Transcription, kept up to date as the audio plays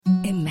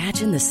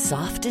Imagine the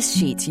softest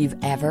sheets you've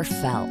ever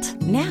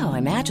felt. Now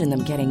imagine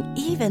them getting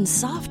even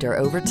softer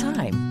over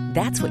time.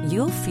 That's what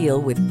you'll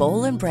feel with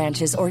Boll and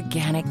Branch's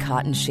organic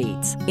cotton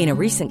sheets. In a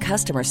recent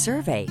customer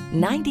survey,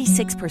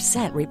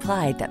 96%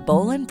 replied that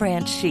Boll and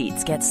Branch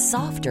sheets get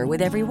softer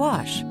with every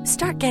wash.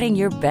 Start getting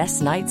your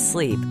best night's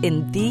sleep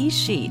in these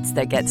sheets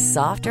that get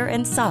softer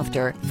and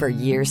softer for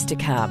years to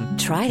come.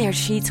 Try their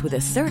sheets with a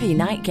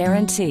 30-night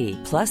guarantee.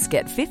 Plus,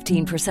 get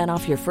 15%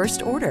 off your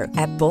first order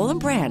at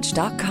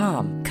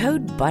bollandbranch.com.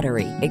 Code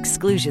BUTTERY.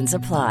 Exclusions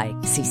apply.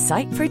 See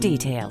site for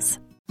details.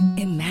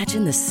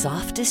 Imagine the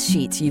softest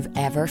sheets you've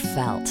ever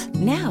felt.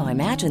 Now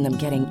imagine them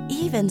getting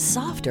even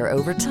softer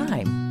over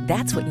time.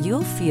 That's what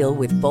you'll feel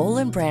with Boll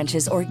and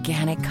Branch's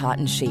organic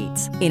cotton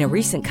sheets. In a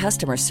recent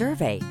customer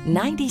survey,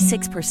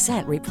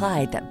 96%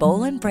 replied that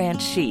Boll and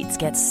Branch sheets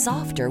get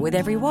softer with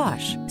every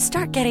wash.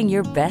 Start getting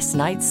your best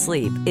night's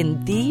sleep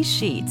in these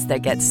sheets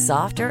that get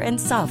softer and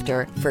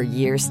softer for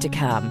years to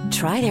come.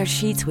 Try their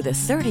sheets with a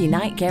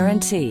 30-night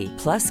guarantee.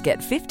 Plus, get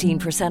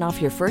 15%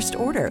 off your first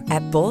order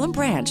at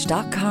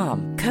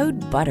bollandbranch.com. Code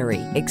BUTTERY.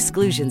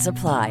 Exclusions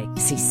apply.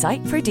 See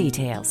site for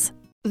details.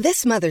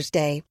 This Mother's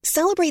Day,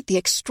 celebrate the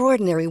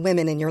extraordinary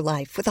women in your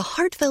life with a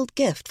heartfelt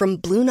gift from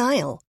Blue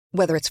Nile.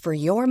 Whether it's for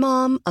your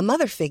mom, a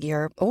mother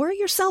figure, or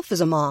yourself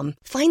as a mom,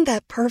 find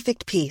that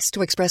perfect piece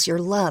to express your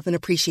love and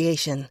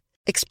appreciation.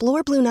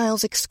 Explore Blue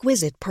Nile's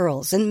exquisite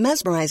pearls and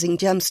mesmerizing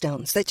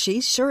gemstones that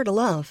she's sure to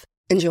love.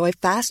 Enjoy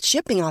fast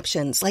shipping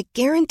options like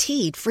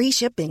guaranteed free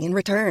shipping and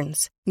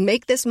returns.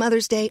 Make this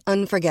Mother's Day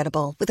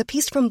unforgettable with a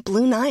piece from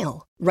Blue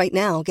Nile. Right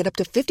now, get up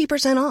to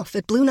 50% off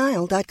at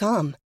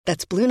BlueNile.com.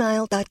 That's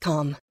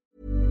BlueNile.com.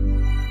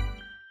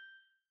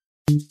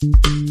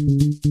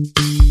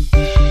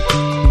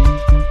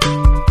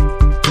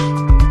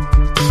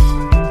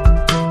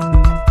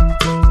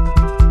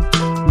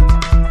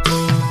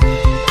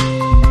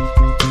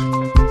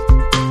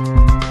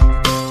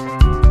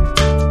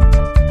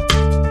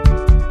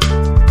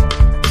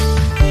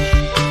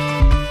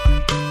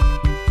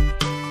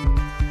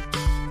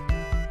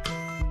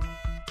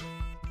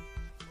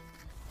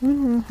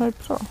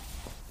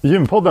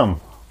 Gympodden,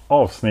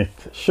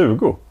 avsnitt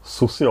 20,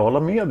 sociala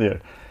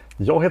medier.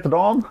 Jag heter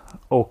Dan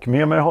och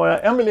med mig har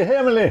jag Emily. Hej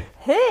Emily!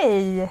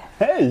 Hej!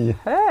 Hej!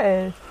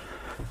 Hej!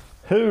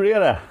 Hur är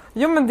det?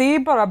 Jo, men det är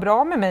bara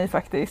bra med mig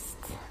faktiskt,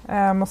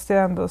 måste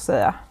jag ändå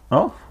säga.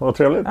 Ja, vad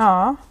trevligt.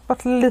 Ja,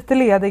 varit lite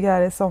ledig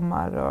här i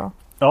sommar. Och...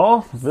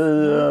 Ja,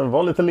 vi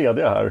var lite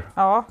lediga här.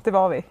 Ja, det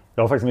var vi.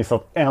 Jag har faktiskt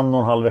missat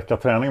 1,5 vecka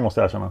träning, måste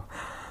jag erkänna.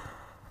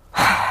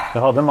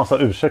 Jag hade en massa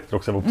ursäkter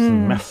också, jag var på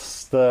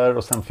semester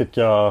och sen fick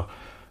jag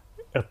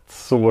ett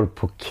sår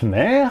på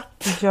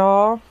knät.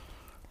 Ja,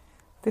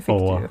 det fick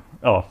och, du ju.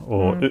 Ja,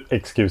 och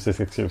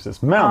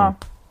excuses. Men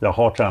jag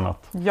har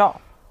tränat. Ja.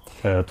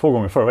 2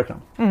 gånger förra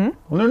veckan.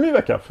 Och nu är det en ny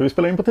vecka, för vi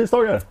spelar in på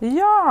tisdagar.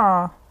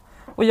 Ja,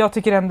 och jag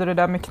tycker ändå det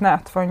där med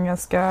knät var en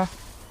ganska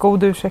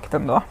god ursäkt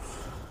ändå.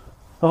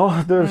 Ja,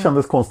 det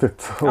kändes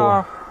konstigt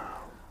att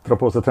dra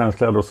på sig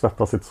träningskläder och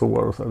svettas sitt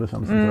sår och så. Det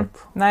kändes inte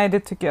rätt. Nej, det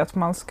tycker jag att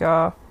man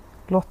ska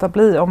låta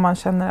bli om man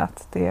känner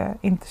att det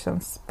inte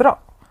känns bra.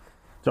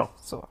 Ja.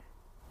 Så.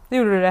 Det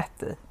gjorde du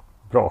rätt i.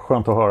 Bra,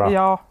 skönt att höra.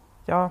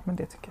 Ja, men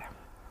det tycker jag.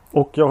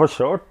 Och jag har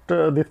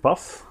kört ditt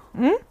pass.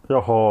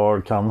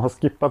 Jag kan ha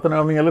skippat en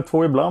övning eller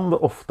 2 ibland.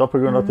 Ofta på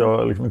grund av att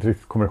jag liksom inte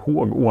riktigt kommer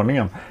ihåg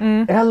ordningen.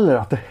 Eller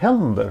att det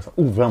händer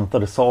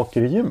oväntade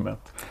saker i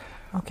gymmet.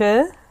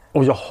 Okej.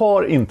 Och jag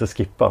har inte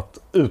skippat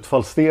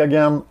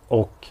utfallsstegen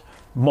och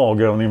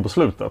magövningen på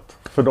slutet.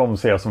 För de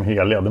ser jag som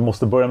heliga. Det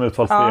måste börja med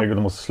utfallssteg och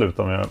det måste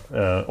sluta med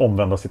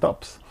omvända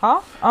sit-ups.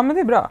 Ja, men det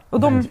är bra.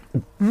 Och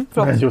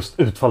men just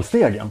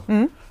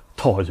utfallsstegen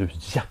tar ju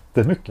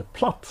jättemycket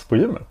plats på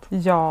gymmet.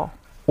 Ja.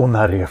 Och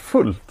när det är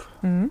fullt,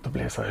 då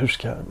blir det så här,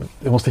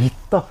 jag måste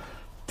hitta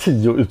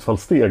 10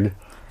 utfallssteg.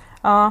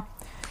 Ja,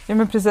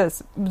 men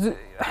precis.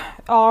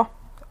 Ja,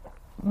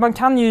 man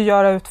kan ju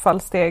göra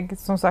utfallssteg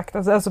som sagt.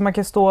 Alltså man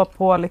kan stå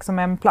på liksom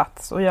en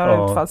plats och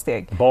göra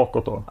utfallssteg.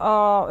 Bakåt då?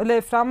 Ja,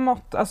 eller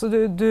framåt. Alltså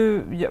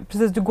du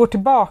går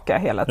tillbaka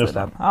hela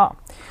tiden. Ja.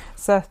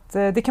 Så att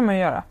det kan man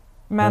ju göra.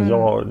 Men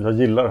jag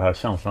gillar det här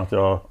känslan att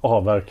jag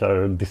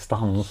avverkar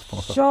distans på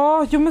något sätt.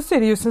 Ja, men så är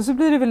det ju. Sen så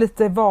blir det väl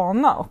lite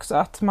vana också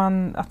att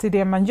det är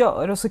det man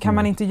gör. Och så kan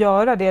man inte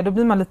göra det, då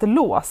blir man lite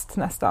låst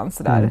nästan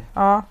sådär.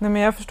 Ja, men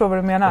jag förstår vad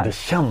du menar. Det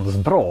känns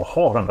bra att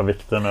ha den där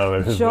vikten över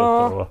huvudet.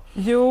 Ja,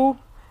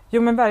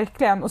 jo men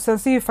verkligen. Och sen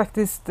så är ju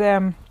faktiskt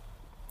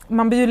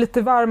man blir ju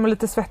lite varm och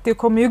lite svettig och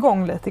kommer ju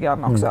igång lite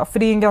grann också. För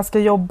det är en ganska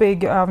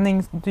jobbig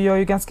övning. Du gör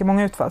ju ganska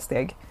många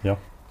utfallssteg. Ja,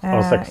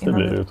 60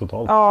 blir det ju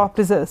totalt. Ja,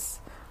 precis.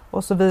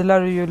 Och så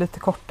vilar du ju lite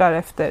kortare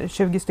efter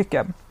 20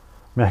 stycken.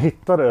 Men jag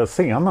hittade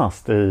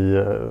senast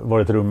var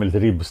ett rum med lite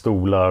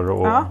ribbstolar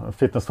och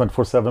Fitness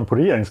 24/7 på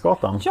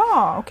Regeringsgatan.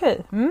 Ja,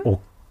 okej.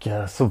 Och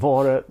så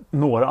var det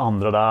några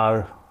andra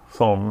där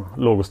som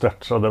låg och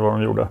stretchade vad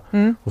de gjorde.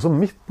 Och så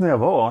mitt när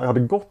jag hade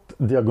gått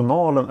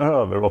diagonalen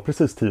över, var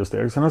precis 10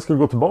 steg. Sen när jag skulle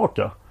gå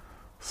tillbaka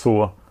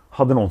så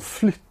hade någon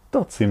flyttat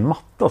flyttat sin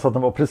matta så att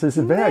den var precis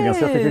i vägen.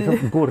 Så jag fick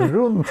liksom gå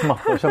runt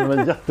mattan och kände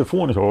mig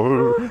jättefånig.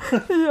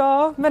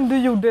 Ja, men du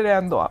gjorde det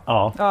ändå.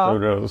 Ja.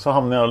 Så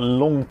hamnade jag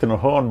långt i någon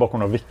hörn bakom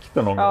några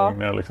vikter någon gång.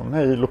 När jag liksom,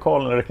 nej,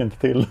 lokalen räcker inte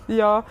till.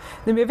 Ja,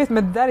 men jag vet,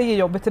 men det där är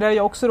jobbet. Det där har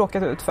jag också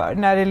råkat ut för.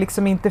 När det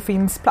liksom inte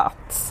finns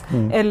plats.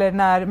 Eller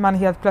när man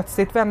helt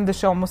plötsligt vänder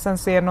sig om och sen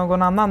ser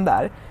någon annan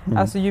där.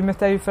 Alltså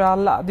gymmet är ju för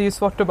alla. Det är ju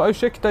svårt att bara,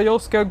 ursäkta,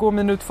 jag ska gå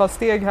min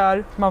utfallssteg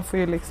här. Man får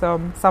ju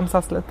liksom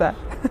samsas lite.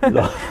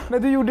 Ja.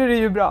 Men du gjorde det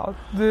ju bra.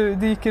 Du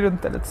gick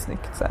runt det lite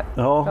snyggt. Så här.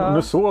 Ja,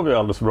 nu sov jag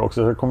alldeles bra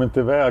också. Jag kom inte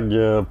iväg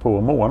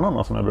på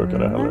morgnarna som jag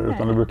brukade heller.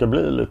 Utan det brukar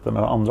bli lite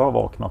när andra har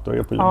vaknat och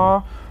är på gymmet.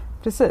 Ja,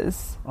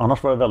 precis.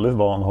 Annars var jag väldigt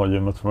van att ha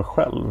gymmet för mig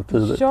själv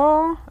tidigt.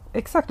 Ja,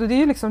 exakt. Och det är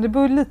ju liksom, det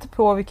beror lite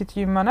på vilket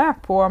gym man är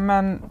på.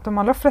 Men de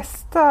allra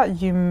flesta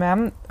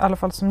gymmen, i alla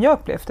fall som jag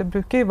upplevt, det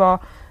brukar ju vara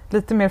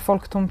lite mer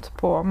folktomt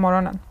på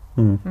morgonen.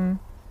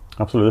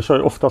 Absolut, jag kör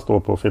ju oftast då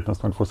på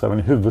Fitness 24/7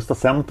 i Huvudsta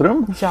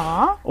centrum.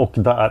 Ja. Och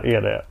där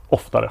är det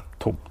ofta rätt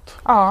tomt.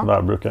 Ja. Så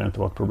där brukar det inte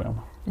vara ett problem.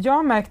 Jag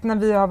har märkt när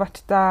vi har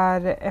varit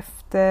där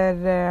efter,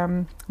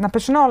 när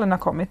personalen har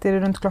kommit, är det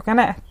runt klockan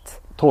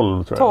 1?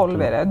 12 tror jag.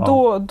 12 är det.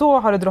 Ja. Då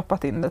har det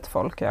droppat in lite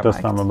folk. Det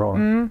stämmer bra.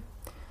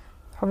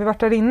 Har vi varit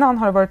där innan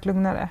har det varit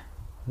lugnare.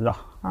 Ja.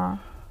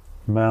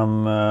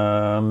 Men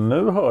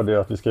nu hörde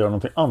jag att vi ska göra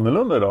någonting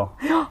annorlunda idag.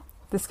 Ja,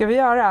 det ska vi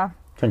göra.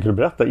 Tänker du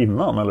berätta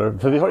innan? Eller?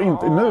 För vi har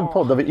inte, nu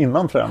poddar vi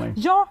innan träning.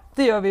 Ja,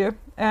 det gör vi ju.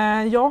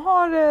 Jag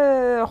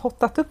har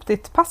hottat upp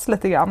ditt pass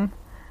lite grann.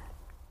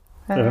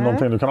 Är det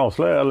någonting du kan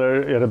avslöja eller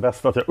är det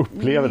bäst att jag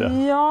upplever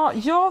det? Ja,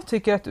 jag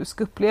tycker att du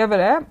ska uppleva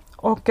det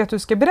och att du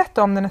ska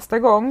berätta om det nästa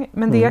gång.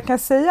 Men det jag kan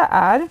säga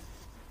är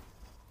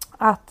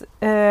att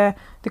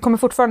det kommer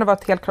fortfarande vara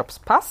ett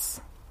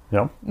helkroppspass.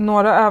 Ja.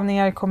 Några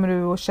övningar kommer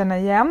du att känna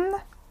igen.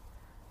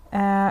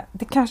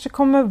 Det kanske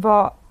kommer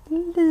vara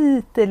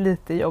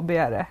lite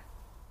jobbigare,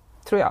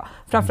 tror jag.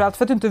 Framförallt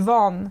för att du inte är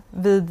van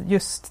vid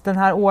just den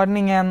här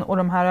ordningen och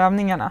de här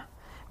övningarna.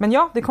 Men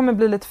ja, det kommer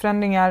bli lite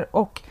förändringar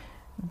och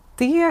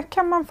det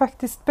kan man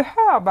faktiskt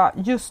behöva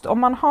just om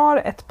man har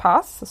ett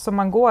pass som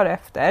man går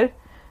efter.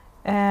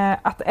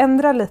 Att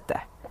ändra lite.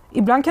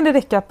 Ibland kan det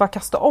räcka att bara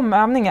kasta om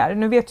övningar.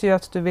 Nu vet jag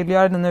att du vill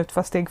göra dina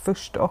utfallssteg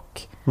först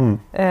och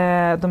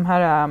de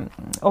här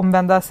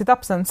omvända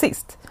situpsen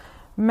sist.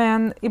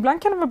 Men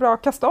ibland kan det vara bra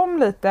att kasta om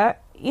lite.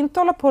 Inte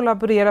hålla på att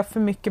laborera för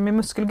mycket med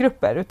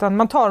muskelgrupper utan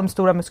man tar de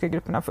stora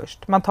muskelgrupperna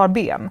först. Man tar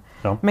ben.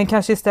 Ja. Men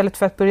kanske istället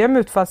för att börja med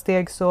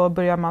utfallssteg så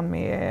börjar man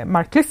med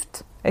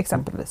marklyft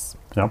exempelvis.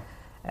 Ja.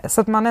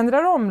 Så att man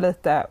ändrar om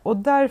lite och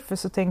därför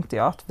så tänkte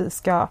jag att vi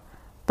ska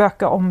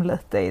böka om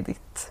lite i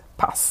ditt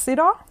pass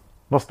idag.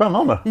 Vad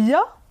spännande!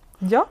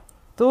 Ja.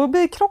 Då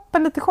blir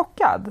kroppen lite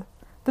chockad.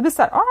 Det blir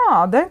så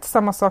här, det är inte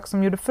samma sak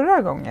som gjorde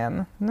förra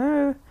gången.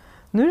 Nu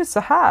är det så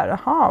här,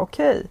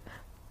 okej.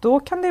 Då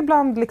kan det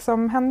ibland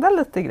liksom hända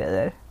lite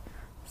grejer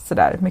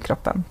sådär med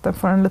kroppen. Den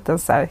får en liten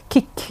så här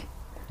kick.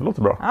 Det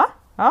låter bra.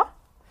 Ja.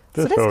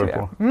 Det kör vi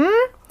på.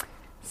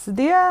 Så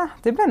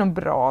det blir nog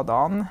bra,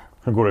 Dan.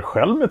 Hur går det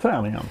själv med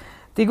träningen?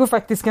 Det går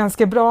faktiskt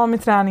ganska bra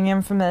med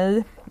träningen för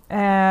mig.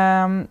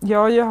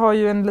 Jag har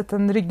ju en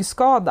liten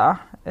ryggskada.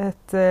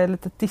 Ett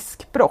litet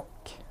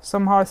diskbråck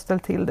som har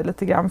ställt till det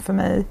lite grann för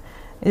mig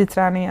i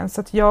träningen.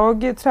 Så att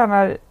jag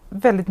tränar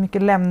väldigt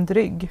mycket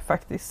ländrygg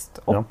faktiskt.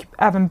 Och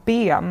även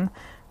ben.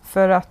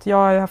 För att jag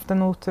har haft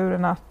den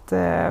oturen att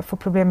få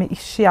problem med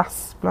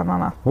ischias bland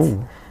annat.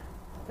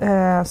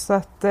 Så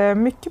att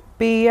mycket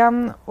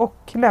ben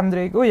och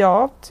ländrygg. Och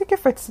jag tycker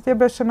faktiskt att jag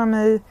börjar känna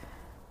mig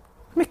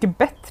mycket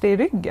bättre i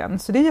ryggen.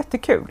 Så det är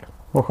jättekul.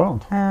 Vad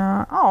skönt.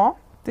 Ja,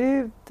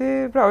 det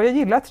är bra. Och jag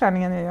gillar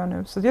träningen jag gör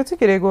nu. Så jag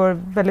tycker det går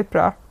väldigt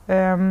bra.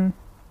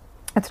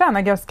 Jag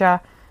tränar ganska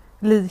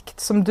likt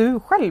som du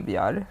själv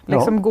gör.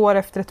 Liksom går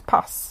efter ett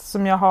pass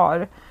som jag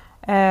har.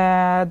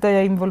 Där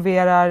jag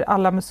involverar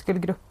alla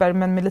muskelgrupper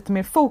men med lite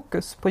mer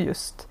fokus på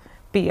just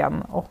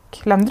ben och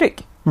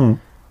ländrygg.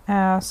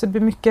 Så det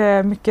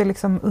blir mycket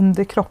liksom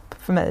underkropp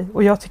för mig.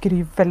 Och jag tycker det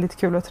är väldigt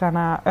kul att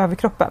träna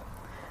överkroppen.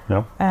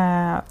 Ja.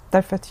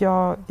 Därför att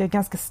jag är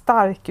ganska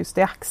stark just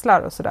i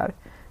axlar och sådär.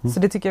 Så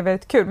det tycker jag är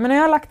väldigt kul. Men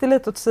jag har lagt det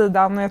lite åt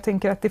sidan och jag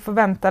tänker att det får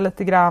vänta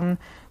lite grann.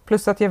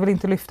 Plus att jag vill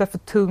inte lyfta för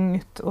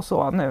tungt och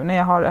så nu när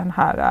jag har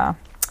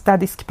det här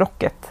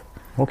diskbrocket.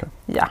 Okej.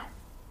 Ja,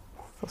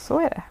 så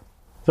är det.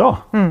 Ja,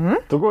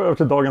 då går jag över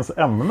till dagens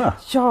ämne.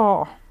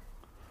 Ja,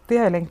 det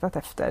har jag längtat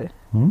efter.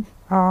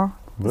 Ja.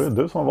 Det är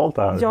du som har valt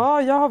det här.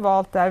 Ja, jag har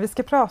valt det här. Vi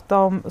ska prata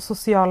om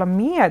sociala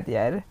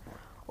medier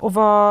och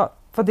vad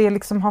det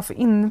liksom har för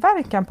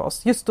inverkan på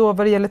oss. Just då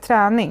vad det gäller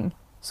träning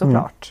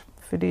såklart.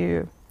 För det är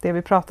ju det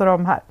vi pratar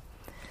om här.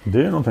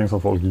 Det är någonting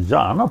som folk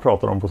gärna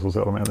pratar om på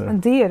sociala medier.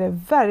 Det är det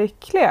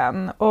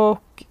verkligen.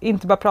 Och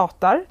inte bara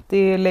pratar.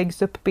 Det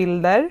läggs upp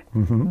bilder.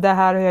 Det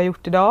här har jag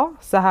gjort idag.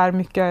 Så här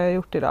mycket har jag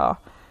gjort idag.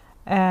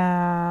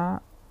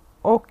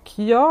 Och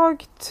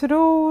jag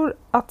tror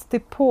att det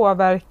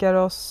påverkar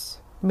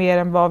oss mer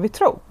än vad vi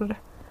tror.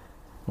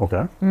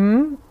 Okej.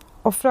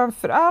 Och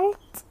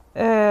framförallt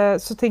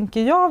så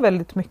tänker jag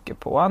väldigt mycket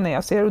på när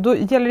jag ser, och då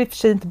gäller det i och för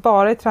sig inte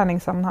bara i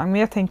träningssammanhang,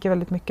 men jag tänker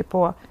väldigt mycket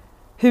på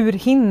hur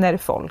hinner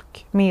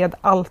folk med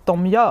allt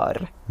de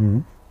gör.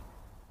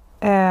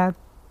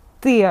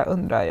 Det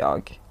undrar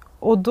jag.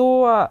 Och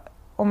då,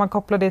 om man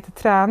kopplar det till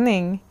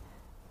träning,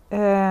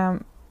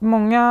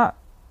 många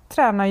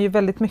tränar ju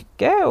väldigt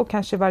mycket och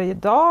kanske varje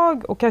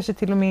dag och kanske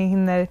till och med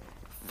hinner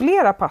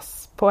flera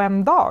pass på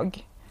en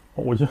dag.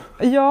 Oj.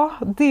 Ja,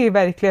 det är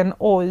verkligen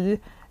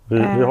oj.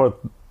 Vi har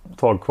ett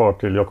tag kvar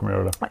till jag kommer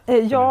göra det.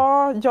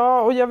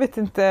 Ja, och jag vet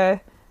inte,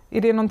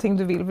 är det någonting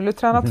du vill? Vill du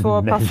träna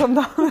 2 pass om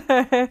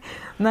dagen?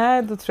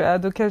 Nej, då tror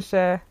jag, då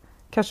kanske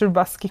du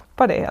bara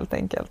skippar det helt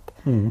enkelt.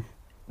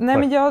 Nej,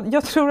 men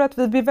jag tror att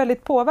vi blir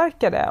väldigt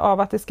påverkade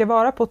av att det ska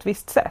vara på ett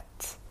visst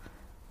sätt.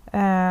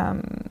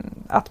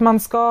 Att man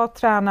ska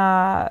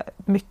träna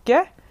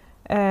mycket,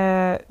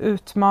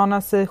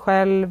 utmana sig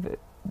själv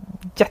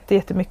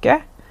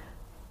jättemycket.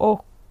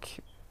 Och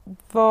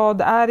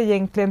vad är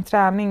egentligen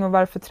träning och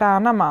varför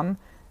tränar man?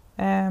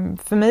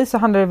 För mig så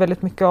handlar det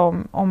väldigt mycket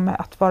om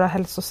att vara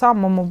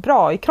hälsosam och må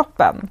bra i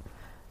kroppen.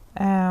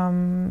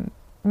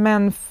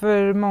 Men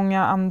för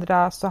många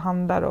andra så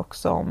handlar det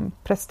också om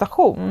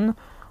prestation.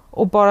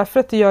 Och bara för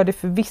att det gör det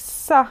för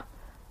vissa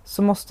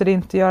så måste det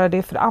inte göra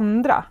det för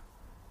andra.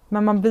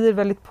 Men man blir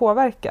väldigt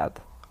påverkad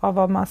av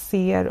vad man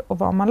ser och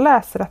vad man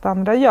läser att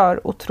andra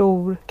gör. Och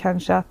tror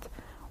kanske att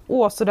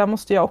så där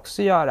måste jag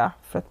också göra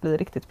för att bli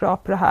riktigt bra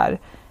på det här.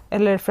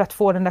 Eller för att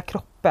få den där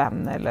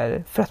kroppen.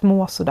 Eller för att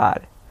må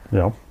sådär.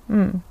 Ja.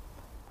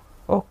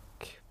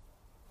 Och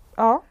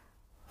ja,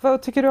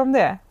 vad tycker du om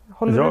det?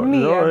 Håller du med?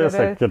 Jag är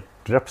säkert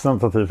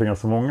representativ för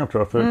ganska många,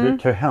 tror jag. För det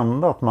kan ju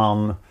hända att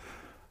man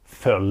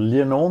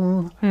följer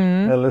någon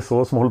eller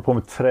så som håller på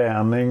med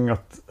träning.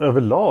 Att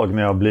överlag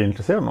när jag blir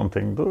intresserad av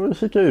någonting, då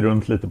kikar jag ju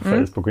runt lite på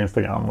Facebook och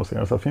Instagram och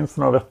ser så finns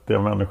det några vettiga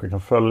människor jag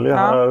kan följa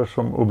här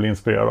och bli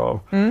inspirerad av.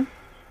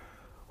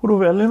 Och då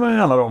väljer man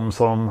gärna de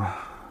som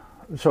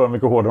kör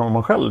mycket hårdare än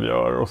man själv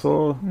gör. Och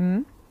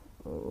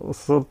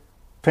så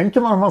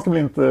tänker man att man ska bli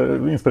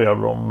inspirerad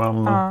av dem.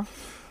 Men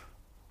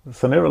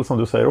sen är det väl som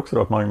du säger också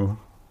då, att man,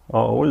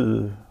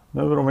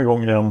 nu är de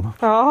igång igen.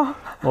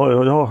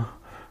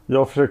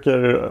 Jag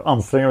försöker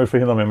anstränga mig för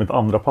att hinna med mitt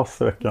andra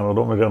pass i veckan och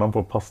de är redan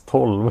på pass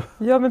 12.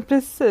 Ja, men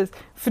precis.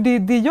 För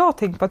det jag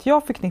tänker på att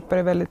jag förknippar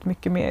det väldigt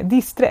mycket med, det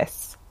är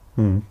stress.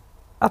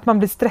 Att man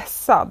blir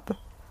stressad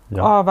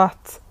av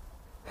att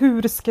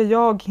hur ska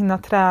jag hinna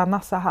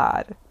träna så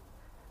här?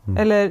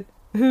 Eller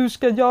hur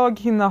ska jag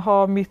hinna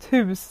ha mitt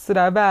hus så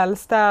där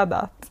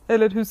välstädat?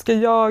 Eller hur ska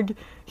jag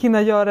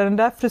hinna göra den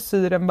där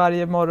frisyren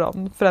varje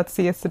morgon för att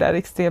se så där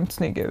extremt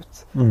snygg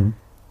ut?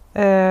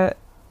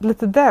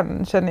 Lite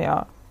den känner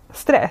jag.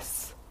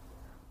 Stress.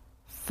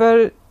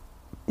 För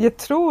jag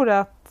tror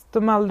att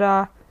de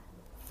allra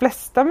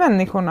flesta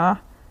människorna,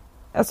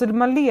 alltså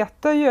man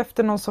letar ju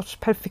efter någon sorts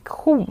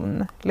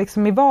perfektion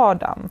liksom i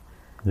vardagen.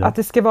 Att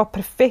det ska vara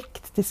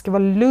perfekt, det ska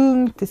vara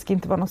lugnt, det ska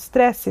inte vara någon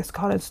stress, jag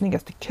ska ha den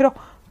snyggaste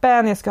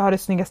kroppen, jag ska ha det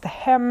snyggaste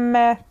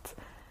hemmet.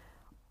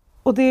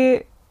 Och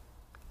det,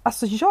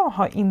 alltså jag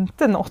har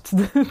inte nått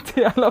dit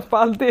i alla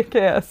fall, det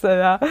kan jag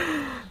säga.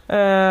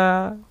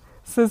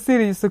 Sen ser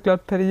det ju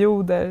såklart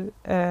perioder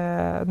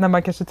när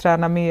man kanske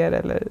tränar mer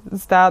eller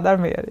städar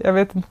mer, jag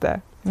vet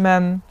inte.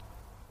 Men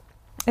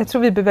jag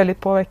tror vi blir väldigt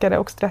påverkade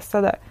och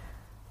stressade,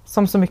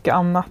 som så mycket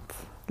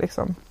annat.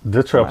 Liksom,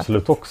 det tror jag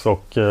absolut också,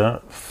 och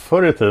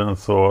förr i tiden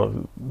så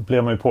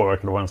blev man ju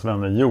påverkad av vad ens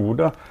vänner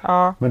gjorde.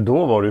 Men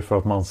då var det ju för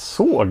att man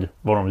såg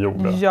vad de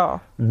gjorde.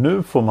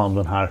 Nu får man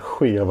den här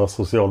skeva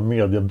social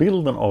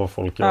mediebilden av vad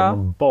folk gör.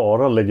 Man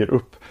bara lägger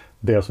upp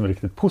det som är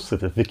riktigt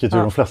positivt, vilket ju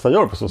de flesta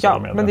gör på sociala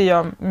medier. Men det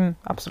gör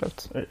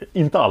absolut.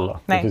 Inte alla.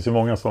 Nej. Det finns ju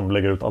många som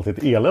lägger ut allt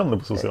ett elände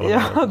på sociala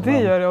medier. Ja, det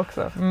gör det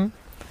också.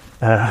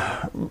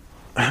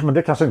 Men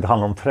det kanske inte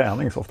handlar om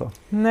träning så ofta.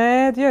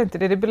 Nej, det gör inte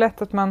det. Det blir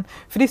lätt att man,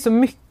 för det är så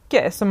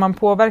mycket som man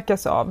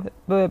påverkas av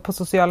på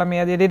sociala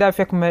medier. Det är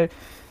därför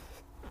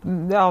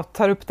jag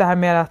tar upp det här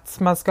med att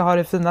man ska ha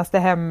det finaste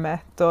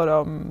hemmet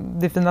och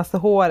det finaste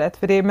håret.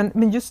 För det,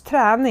 men just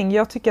träning,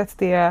 jag tycker att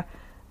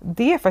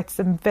det är faktiskt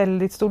en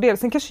väldigt stor del.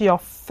 Sen kanske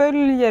jag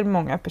följer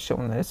många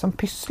personer som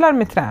pysslar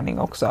med träning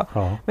också.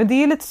 Men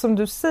det är lite som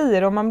du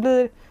säger, om man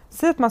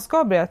säger att man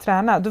ska börja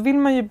träna, då vill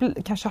man ju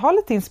kanske ha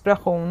lite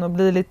inspiration och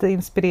bli lite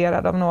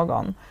inspirerad av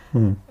någon.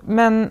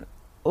 Men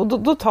och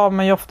då tar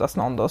man ju oftast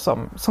någon då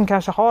som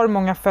kanske har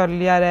många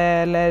följare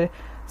eller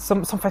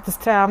som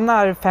faktiskt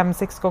tränar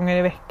 5-6 gånger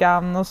i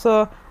veckan, och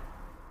så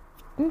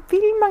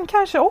vill man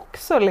kanske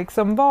också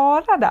liksom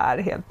vara där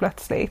helt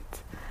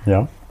plötsligt.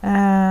 Jag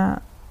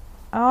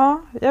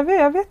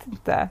vet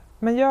inte.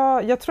 Men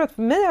jag tror att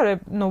för mig har det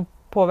nog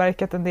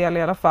påverkat en del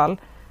i alla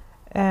fall.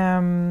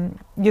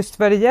 Just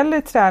vad det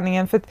gäller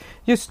träningen. För att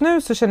just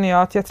nu så känner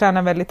jag att jag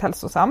tränar väldigt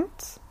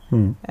hälsosamt.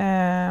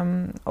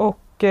 Och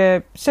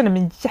känner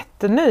mig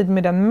jättenöjd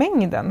med den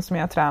mängden som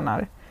jag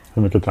tränar.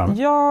 Hur mycket tränar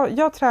du?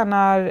 Jag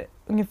tränar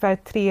ungefär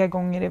 3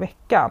 gånger i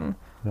veckan.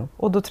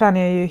 Och då tränar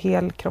jag ju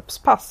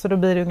helkroppspass, så då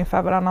blir det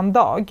ungefär varannan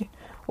dag.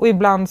 Och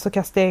ibland så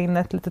kastar jag in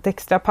ett litet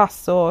extra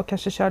pass och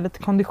kanske kör lite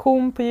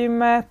kondition på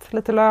gymmet,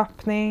 lite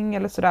löpning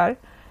eller sådär.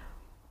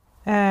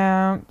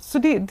 Så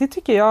det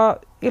tycker jag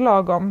är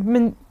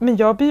lagom. Men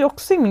jag blir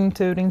också i min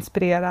tur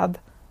inspirerad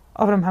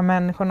av de här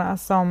människorna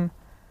som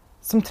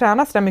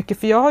tränar så där mycket.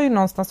 För jag har ju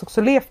någonstans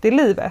också levt i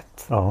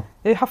livet. Ja.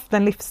 Jag har ju haft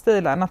den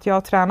livsstilen att jag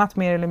har tränat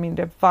mer eller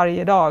mindre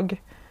varje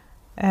dag.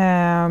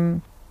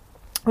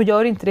 Och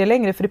gör inte det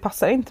längre för det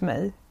passar inte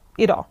mig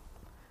idag.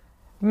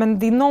 Men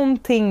det är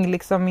någonting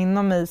liksom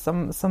inom mig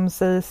som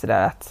säger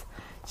sådär att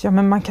ja,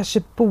 men man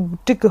kanske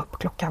borde gå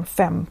upp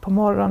 5:00 på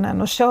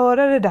morgonen och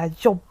köra det där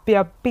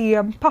jobbiga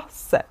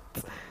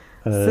benpasset.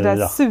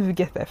 Sådär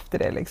suget efter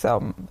det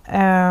liksom.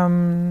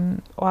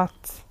 Och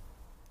att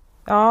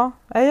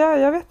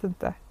jag vet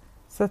inte.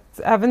 Så att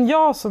även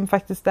jag som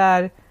faktiskt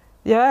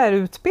jag är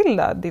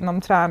utbildad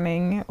inom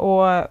träning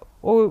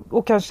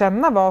och kan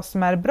känna vad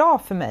som är bra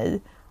för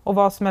mig och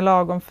vad som är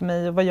lagom för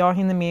mig och vad jag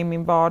hinner med i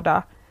min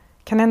vardag,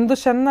 kan ändå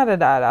känna det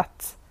där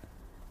att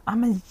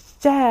men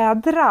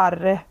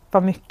jädrar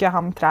vad mycket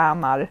han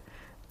tränar.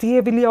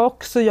 Det vill jag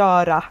också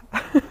göra.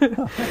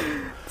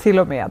 Till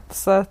och med.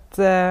 Så att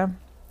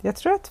jag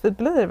tror att vi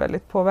blir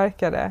väldigt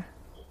påverkade.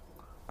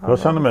 Jag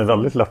känner mig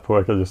väldigt lätt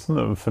påverkad just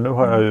nu. För nu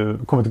har jag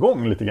ju kommit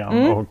igång lite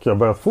grann. Och jag har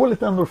börjat få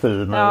lite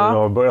endorfin. Jag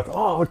har börjat,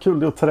 vad kul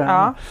det är att träna.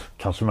 Ja.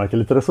 Kanske märker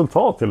lite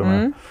resultat till och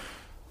med.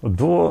 Och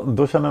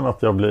då känner jag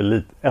att jag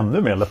blir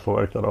ännu mer lätt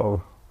påverkad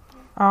av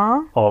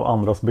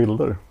andras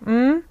bilder.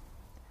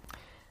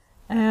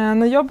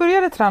 När jag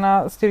började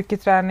träna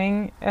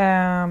styrketräning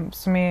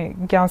som är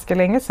ganska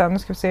länge sedan, nu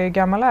ska vi se hur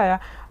gammal är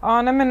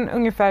jag. Men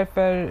ungefär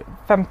för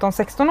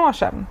 15-16 år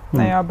sedan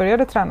när jag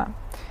började träna.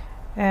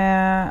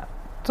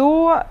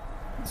 Då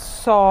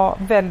sa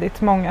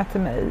väldigt många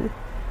till mig,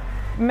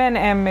 men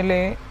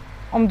Emily,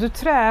 om du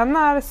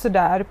tränar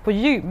sådär på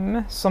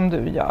gym som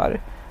du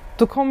gör,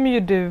 då kommer ju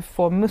du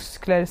få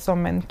muskler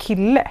som en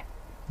kille.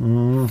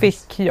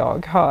 Fick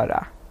jag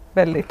höra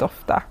väldigt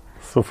ofta.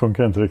 Så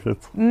funkar det inte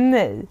riktigt.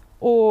 Nej,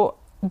 och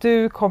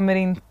du kommer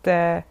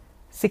inte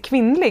se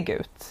kvinnlig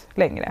ut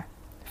längre,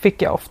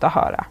 fick jag ofta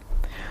höra.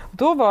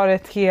 Då var det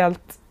ett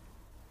helt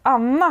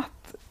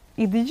annat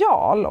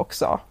ideal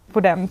också på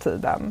den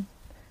tiden.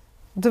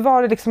 Då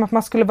var det liksom att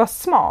man skulle vara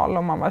smal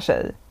om man var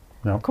tjej.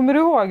 Ja. Kommer du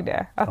ihåg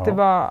det? Att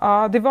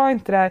det var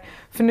inte det här.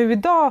 För nu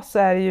idag så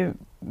är det ju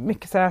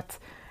mycket så här att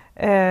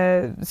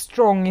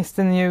strong is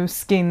the new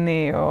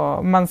skinny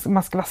och man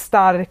ska vara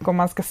stark och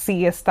man ska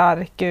se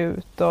stark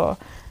ut. Och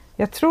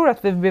jag tror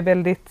att vi blir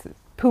väldigt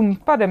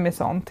pumpade med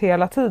sånt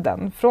hela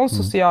tiden. Från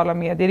sociala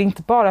medier,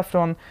 inte bara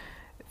från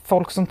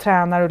folk som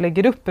tränar och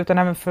lägger upp, utan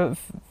även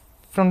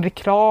från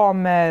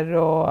reklamer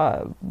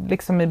och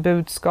liksom i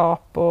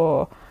budskap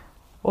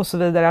och så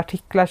vidare,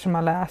 artiklar som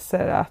man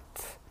läser,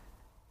 att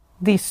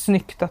det är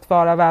snyggt att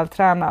vara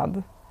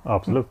vältränad.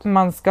 Absolut.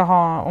 Man ska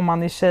ha, om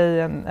man är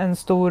tjej, en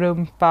stor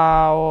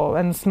rumpa och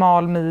en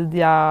smal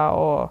midja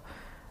och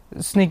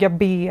snygga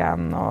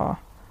ben.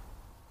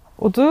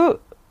 Och då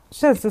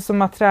känns det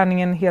som att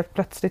träningen helt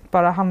plötsligt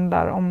bara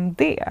handlar om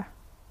det.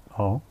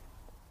 Ja.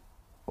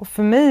 Och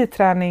för mig är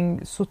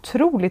träning så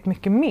otroligt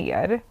mycket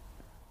mer.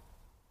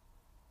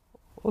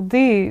 Och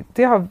det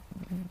har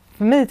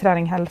för mig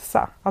träning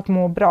hälsa, att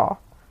må bra.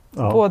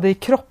 Ja. Både i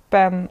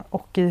kroppen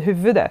och i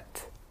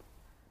huvudet.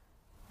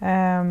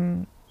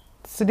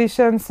 Så det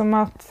känns som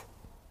att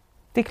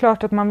det är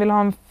klart att man vill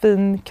ha en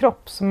fin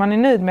kropp som man är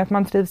nöjd med, att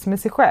man trivs med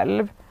sig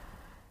själv.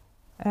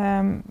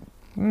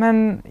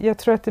 Men jag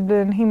tror att det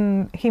blir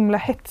en himla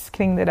hets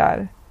kring det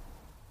där.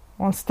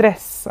 Och en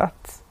stress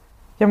att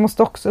jag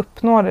måste också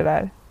uppnå det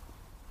där.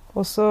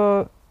 Och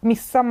så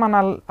missar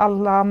man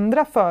alla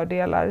andra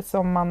fördelar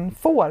som man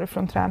får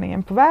från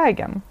träningen på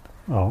vägen.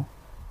 Ja.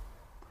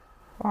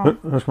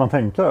 Hur ska man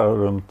tänka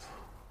runt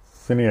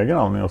sin egen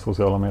användning av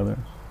sociala medier?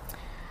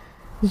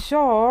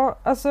 Ja,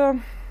 alltså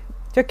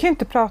jag kan ju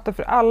inte prata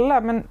för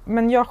alla,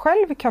 men jag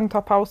själv kan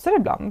ta pauser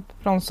ibland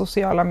från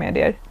sociala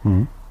medier.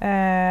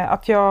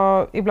 Att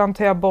ibland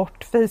tar jag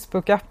bort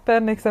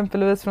Facebook-appen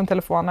exempelvis från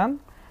telefonen.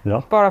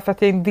 Ja. Bara för att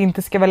det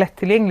inte ska vara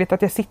lättillgängligt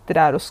att jag sitter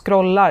där och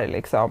scrollar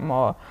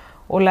liksom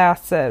och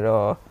läser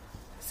och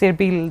ser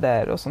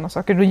bilder och sådana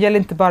saker. Då gäller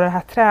inte bara den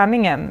här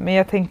träningen, men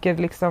jag tänker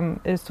liksom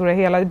i det stora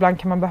hela, ibland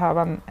kan man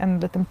behöva en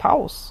liten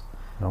paus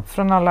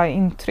från alla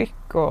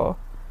intryck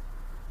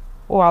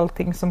och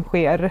allting som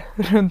sker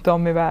runt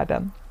om i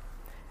världen.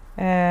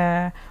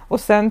 Och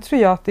sen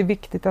tror jag att det är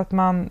viktigt att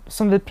man,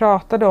 som vi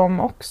pratade om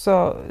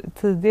också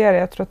tidigare,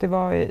 jag tror att det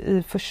var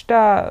i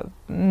första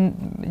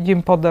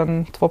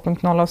Gympodden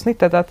 2.0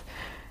 avsnittet, att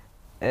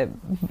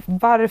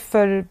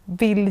varför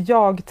vill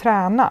jag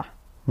träna?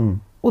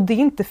 Och det är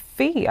inte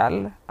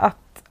fel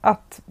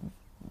att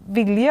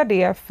vilja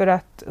det för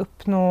att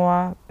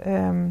uppnå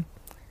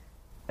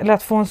eller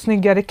att få en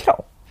snyggare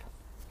kropp.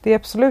 Det är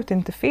absolut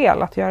inte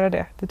fel att göra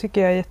det. Det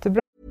tycker jag är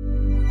jättebra.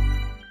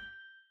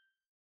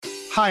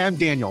 Hi,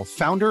 I'm Daniel,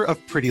 founder of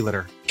Pretty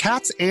Litter.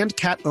 Cats and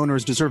cat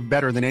owners deserve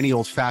better than any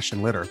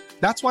old-fashioned litter.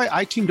 That's why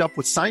I teamed up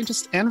with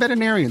scientists and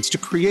veterinarians to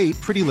create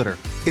Pretty Litter.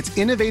 Its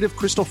innovative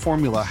crystal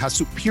formula has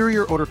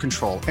superior odor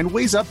control and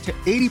weighs up to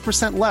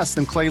 80% less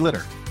than clay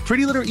litter.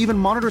 Pretty Litter even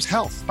monitors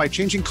health by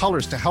changing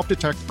colors to help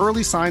detect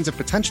early signs of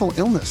potential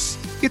illness.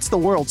 It's the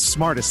world's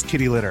smartest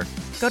kitty litter.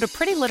 Go to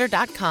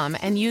prettylitter.com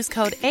and use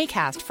code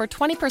ACAST for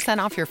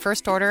 20% off your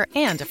first order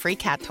and a free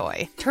cat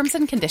toy. Terms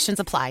and conditions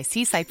apply.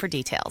 See site for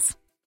details.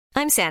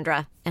 I'm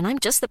Sandra, and I'm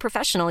just the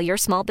professional your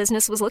small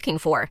business was looking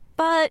for.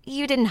 But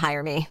you didn't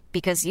hire me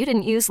because you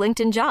didn't use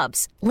LinkedIn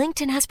Jobs.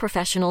 LinkedIn has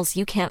professionals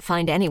you can't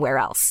find anywhere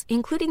else,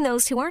 including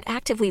those who aren't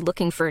actively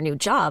looking for a new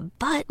job,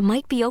 but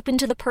might be open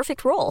to the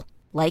perfect role,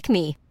 like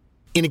me.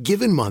 In a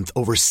given month,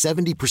 over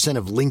 70%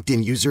 of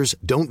LinkedIn users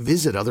don't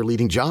visit other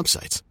leading job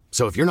sites.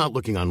 So if you're not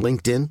looking on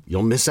LinkedIn,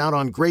 you'll miss out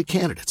on great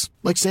candidates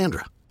like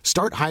Sandra.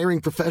 Start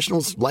hiring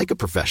professionals like a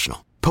professional.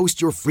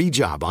 Post your free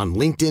job on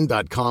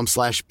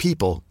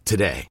linkedin.com/people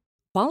today.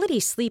 Quality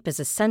sleep is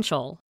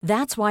essential.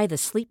 That's why the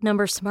Sleep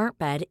Number Smart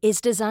Bed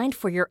is designed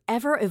for your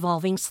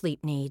ever-evolving sleep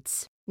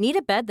needs. Need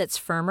a bed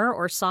that's firmer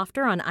or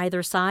softer on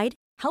either side?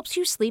 Helps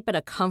you sleep at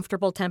a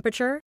comfortable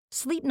temperature?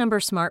 Sleep Number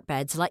Smart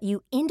Beds let you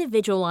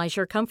individualize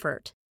your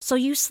comfort, so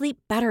you sleep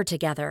better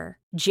together.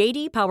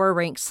 J.D. Power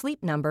ranks Sleep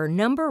Number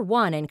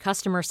 #1 in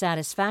customer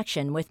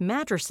satisfaction with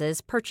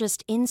mattresses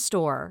purchased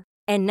in-store.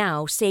 And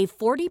now, save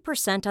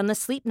 40% on the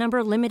Sleep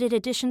Number Limited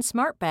Edition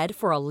Smart Bed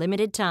for a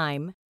limited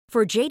time.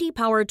 For J.D.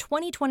 Power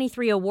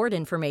 2023 award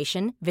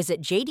information,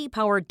 visit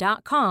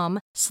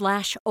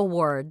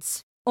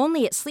jdpower.com/awards.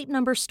 Only at Sleep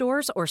Number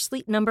stores or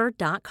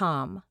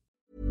sleepnumber.com.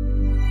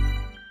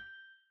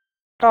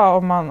 Ja,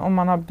 om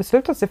man har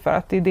beslutat sig för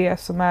att det är det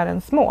som är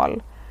ens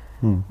mål.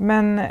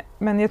 Men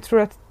jag tror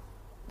att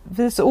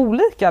vi är så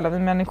olika alla vi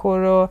människor,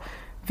 och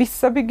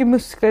vissa bygger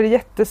muskler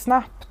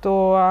jättesnabbt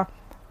och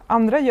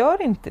andra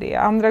gör inte det.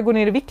 Andra går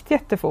ner i vikt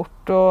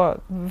jättefort, och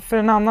för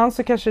en annan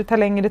så kanske det tar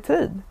längre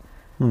tid.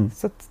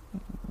 Så att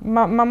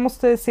man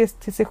måste se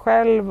till sig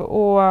själv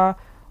och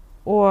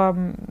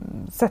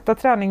sätta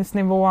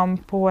träningsnivån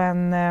på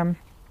en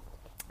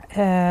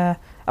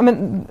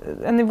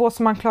nivå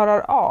som man klarar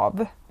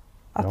av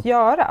att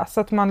göra,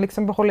 så att man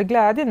liksom behåller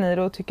glädjen i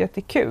det och tycker att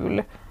det är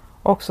kul,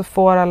 och också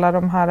får alla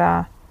de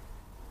här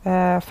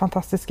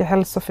fantastiska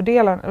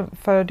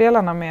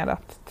hälsofördelarna med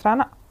att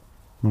träna.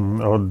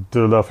 Ja, det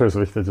är därför det är så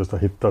viktigt just att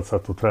hitta ett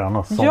sätt att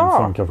träna som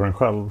funkar för en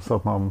själv, så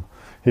att man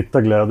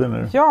hittar glädjen i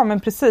det. Ja, men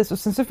precis. Och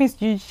sen så finns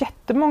det ju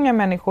jättemånga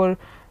människor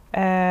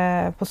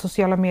på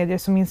sociala medier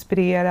som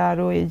inspirerar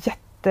och är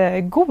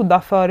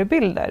jättegoda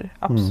förebilder.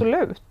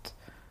 Absolut.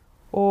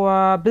 Och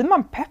blir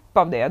man pepp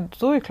av det,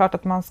 då är det klart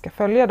att man ska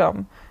följa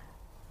dem.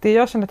 Det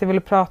jag kände att jag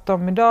ville prata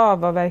om idag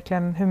var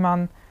verkligen hur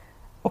man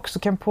också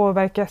kan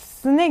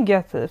påverkas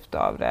negativt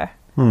av det.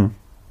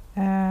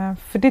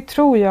 För det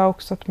tror jag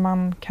också att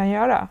man kan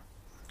göra.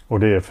 Och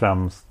det är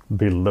främst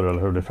bilder,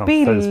 eller hur? Det är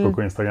främst Facebook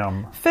och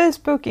Instagram?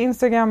 Facebook,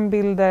 Instagram,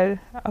 bilder.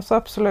 Alltså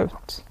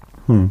absolut.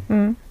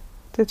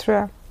 Det tror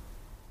jag.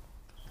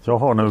 Jag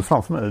har nu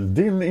framför mig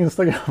din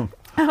Instagram.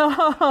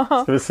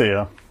 Ska vi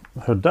se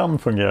hur den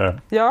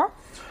fungerar. Ja.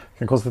 Jag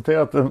kan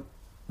konstatera att den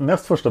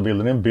näst första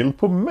bilden är en bild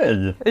på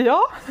mig.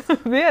 Ja,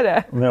 det är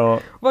det.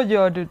 Vad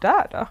gör du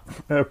där då?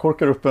 Jag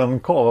korkar upp en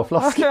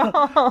kavaflaska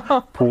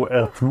på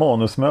ett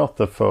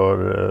manusmöte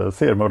för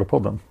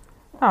Seriemördarpodden.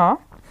 Ja.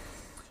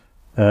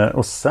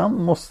 Och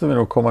sen måste vi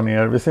nog komma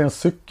ner. Vi ser en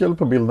cykel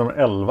på bild nummer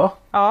 11.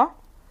 Ja.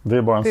 Det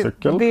är bara en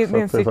cykel. Det är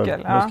en cykel.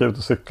 Nu ska jag ut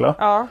och cykla.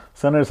 Ja.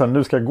 Sen är det så här,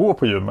 nu ska jag gå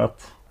på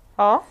gymmet.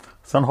 Ja.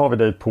 Sen har vi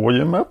dig på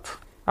gymmet.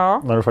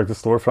 Ja. När du faktiskt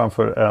står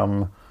framför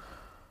en,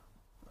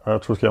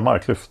 jag tror ska jag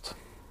marklyft.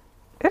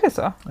 Är det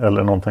så?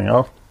 Eller någonting,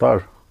 ja,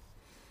 där.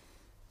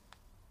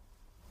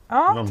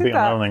 Ja, någon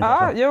titta.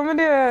 Ja, jo, men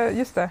det,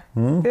 just det.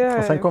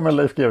 Och sen kommer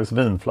Leif GW:s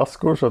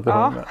vinflaskor, så att det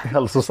är en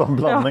hälsosam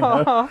blandning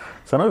här.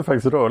 Sen har vi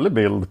faktiskt rörlig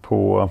bild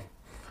på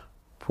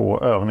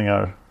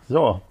övningar.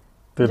 Ja,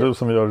 det är du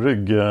som gör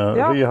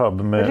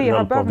ryggrehab med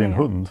hjälp av din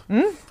hund.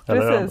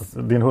 Eller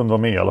din hund var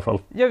med i alla fall.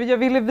 Jag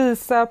ville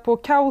visa på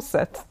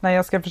kaoset när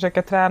jag ska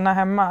försöka träna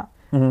hemma.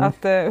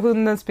 Att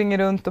hunden springer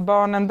runt och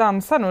barnen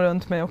dansar nog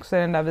runt mig också i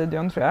den där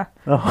videon, tror jag.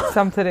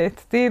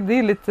 Samtidigt. Det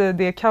är lite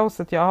det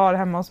kaoset jag har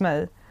hemma hos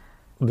mig.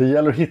 Det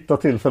gäller att hitta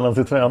tillfällen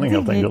till träning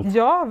helt enkelt.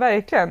 Ja,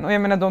 verkligen. Och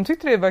jag menar, de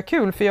tyckte det var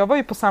kul, för jag var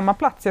ju på samma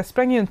plats. Jag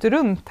sprang ju inte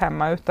runt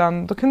hemma,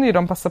 utan då kunde ju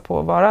de passa på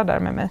att vara där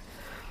med mig.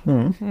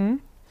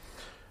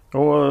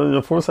 Och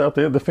jag får säga att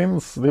det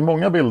är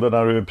många bilder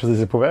där du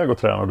precis är på väg att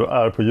träna och du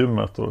är på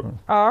gymmet och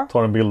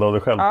tar en bild av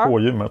dig själv på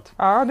gymmet.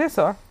 Ja, det är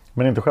så.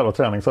 Men inte själva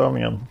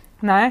träningsövningen.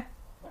 Nej.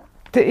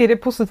 Är det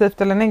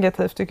positivt eller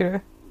negativt, tycker du?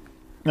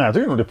 Nej, jag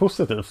tycker nog det är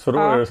positivt. För då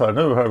är det så här,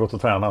 nu har jag gått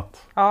och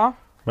tränat. Ja.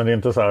 Men det är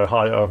inte så här, jag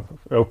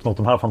har uppnått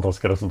de här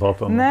fantastiska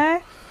resultaten.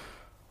 Nej.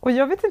 Och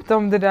jag vet inte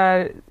om det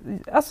där,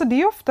 alltså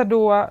det är ofta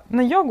då,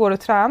 när jag går och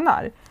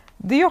tränar,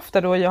 det är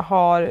ofta då jag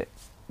har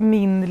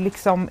min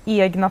liksom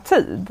egna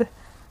tid.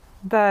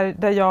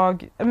 Där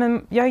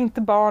jag har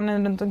inte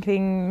barnen runt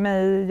omkring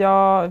mig.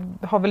 Jag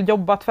har väl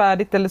jobbat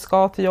färdigt eller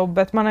ska till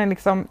jobbet. Man är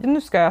liksom,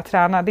 nu ska jag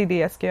träna, det är det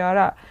jag ska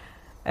göra.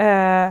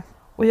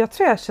 Och jag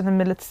tror jag känner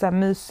mig lite så här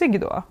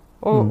mysig då.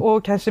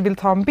 Och kanske vill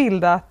ta en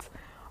bild att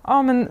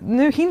men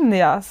nu hinner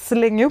jag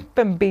slänga upp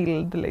en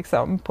bild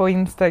liksom, på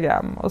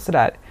Instagram och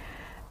sådär.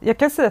 Jag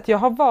kan säga att jag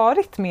har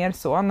varit mer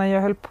så när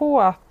jag höll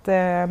på att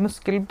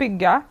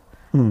muskelbygga.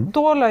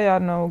 Då la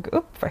jag nog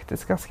upp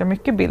faktiskt ganska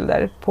mycket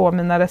bilder på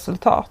mina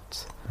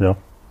resultat. Ja.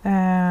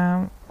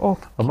 Och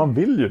man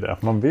vill ju det.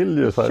 Man vill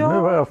ju så här, nu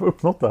har jag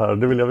uppnått det här,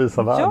 det vill jag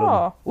visa världen.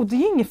 Ja, och det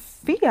är inget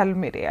fel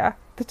med det.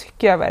 Det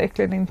tycker jag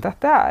verkligen inte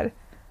att det är.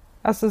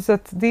 Alltså så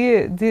att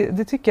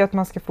det tycker jag att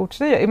man ska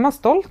fortsätta göra. Är man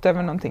stolt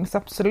över någonting så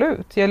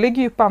absolut. Jag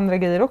lägger ju upp andra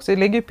grejer också. Jag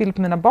lägger upp bild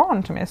på mina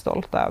barn som jag är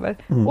stolt över.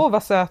 Åh,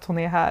 vad söt hon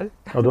är här.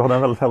 Ja, du hade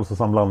en väldigt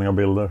hälsosam blandning av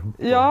bilder.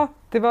 Ja,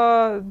 det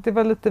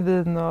var lite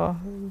vin och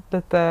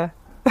lite...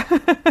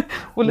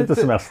 och lite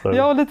semester.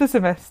 Ja, och lite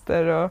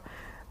semester. Och,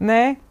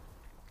 nej,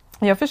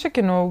 jag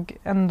försöker nog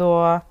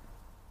ändå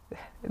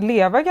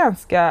leva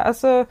ganska...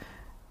 Alltså,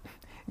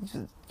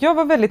 jag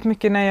var väldigt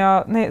mycket när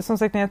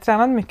jag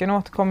tränade mycket, nu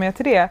återkommer jag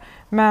till det.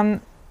 Men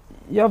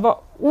jag var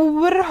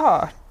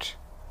oerhört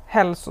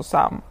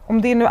hälsosam.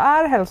 Om det nu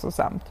är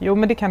hälsosamt, jo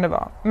men det kan det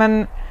vara.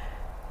 Men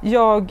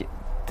jag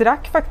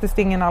drack faktiskt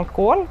ingen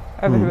alkohol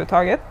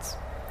överhuvudtaget.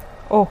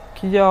 Och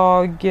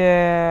jag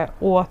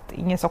åt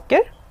inget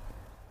socker.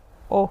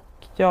 Och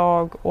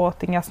jag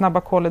åt inga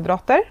snabba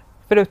kolhydrater.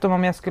 Förutom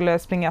om jag skulle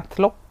springa ett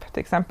lopp till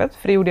exempel.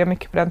 För det gjorde jag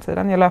mycket på den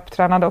tiden. Jag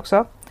löptränade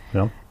också.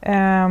 Ja.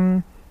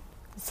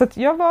 Så att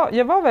jag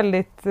var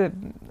väldigt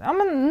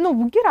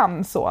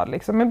noggrann så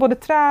liksom, med både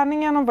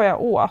träningen och vad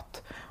jag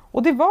åt.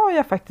 Och det var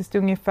jag faktiskt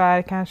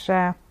ungefär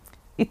kanske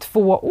i 2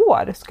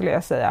 år skulle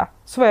jag säga.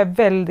 Så var jag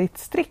väldigt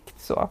strikt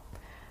så.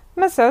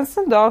 Men sen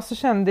en dag så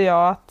kände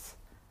jag att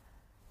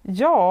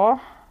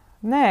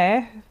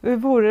hur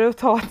vore det att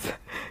ta ett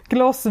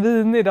glas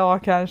vin idag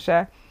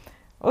kanske.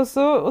 Och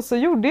så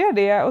gjorde jag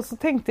det och så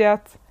tänkte jag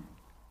att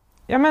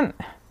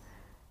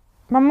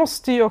man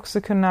måste ju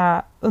också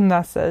kunna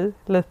unna sig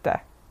lite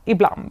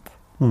ibland.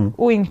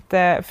 Och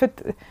inte,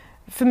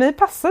 för mig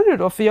passade det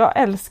då, för jag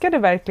älskade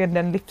verkligen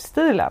den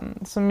livsstilen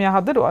som jag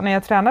hade då när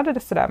jag tränade det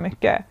så där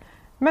mycket.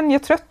 Men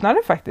jag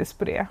tröttnade faktiskt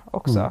på det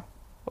också.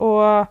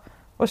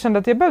 Och kände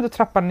att jag behövde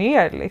trappa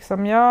ner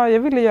liksom. Jag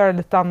ville göra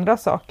lite andra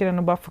saker än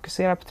att bara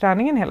fokusera på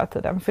träningen hela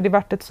tiden. För det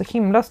vart ett så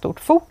himla stort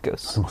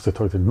fokus. Det måste ha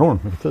tagit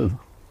enormt mycket tid.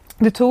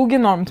 Det tog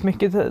enormt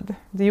mycket tid.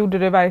 Det gjorde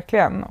det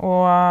verkligen.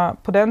 Och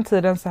på den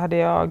tiden så hade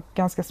jag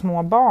ganska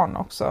små barn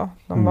också.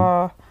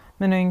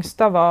 Mina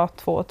yngsta var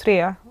 2 och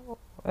 3.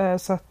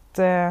 Så att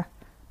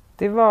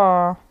det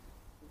var...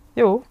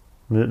 Jo.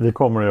 Vi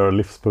kommer att göra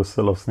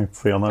livspusselavsnitt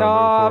senare.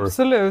 Ja,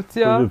 absolut.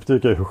 Ja. Du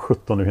djupdyka i hur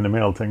 17 du hinner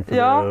med allting. För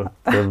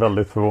det är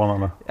väldigt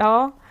förvånande.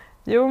 Ja,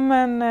 jo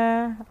men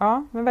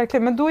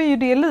verkligen. Men då är ju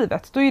det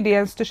livet. Då är ju det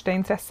ens största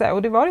intresse.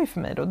 Och det var det ju för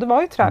mig då. Det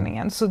var ju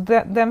träningen. Så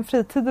den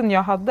fritiden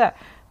jag hade,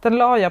 den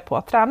la jag på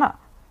att träna.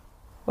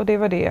 Och det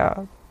var det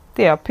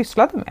jag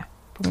pysslade med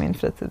på min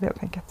fritid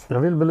helt enkelt. Jag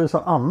vill belysa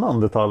en annan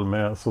detalj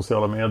med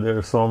sociala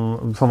medier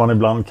som man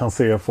ibland kan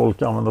se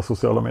folk använda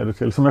sociala medier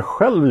till. Som jag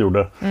själv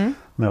gjorde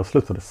när jag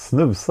slutade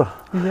snusa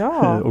i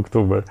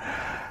oktober.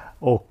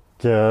 Och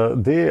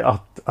det är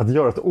att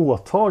göra ett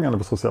åtagande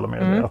på sociala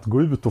medier. Att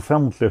gå ut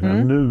offentligt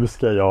med nu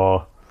ska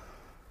jag...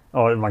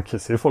 Ja, man kan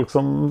se folk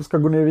som ska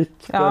gå ner i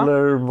vikt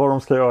eller vad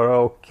de ska göra.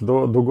 Och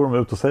då går de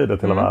ut och säger det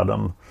till hela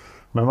världen.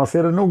 Men man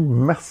ser det nog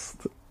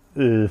mest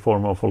i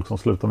form av folk som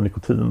slutar med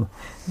nikotin.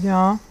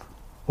 Ja.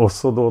 Och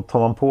så då tar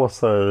man på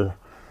sig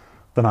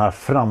den här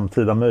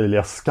framtida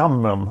möjliga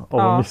skammen av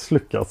att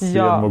misslyckas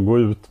genom att gå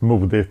ut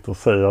modigt och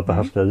säga att det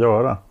här ska jag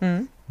göra.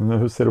 Men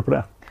hur ser du på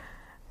det?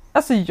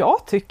 Alltså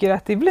jag tycker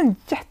att det är väl en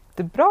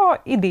jättebra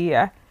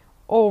idé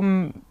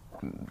om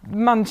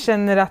man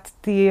känner att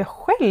det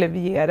själv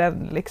ger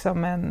en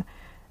liksom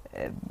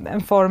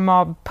en form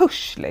av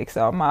push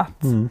liksom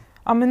att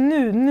men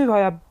nu har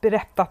jag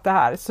berättat det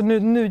här så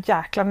nu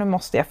jäklar, nu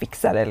måste jag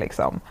fixa det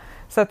liksom.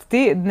 Så att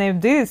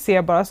det ser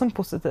jag bara som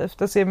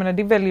positivt. Alltså jag menar,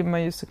 det väljer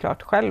man ju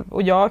såklart själv.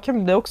 Och jag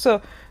kan bli också,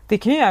 det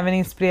kan ju även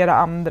inspirera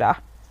andra.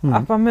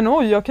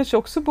 Att jag kanske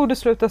också borde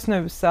sluta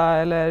snusa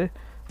eller...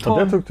 Ja,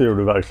 det tyckte jag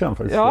verkligen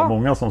faktiskt. Det var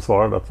många som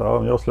svarade att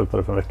jag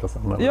slutade för en vecka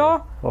sedan.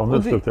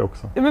 Nu slutar jag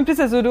också. Ja, men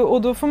precis,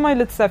 och då får man ju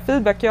lite så här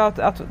feedback.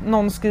 Att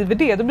någon skriver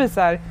det, då blir det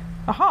så här,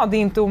 jaha, det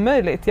är inte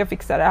omöjligt, jag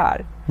fixar det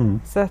här.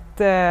 Så att,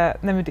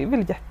 men det är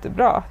väl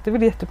jättebra. Det är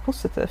väl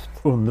jättepositivt.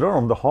 Undrar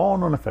om det har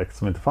någon effekt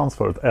som inte fanns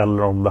förut.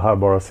 Eller om det här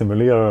bara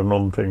simulerar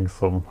någonting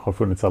som har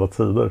funnits alla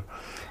tider.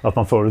 Att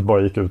man förut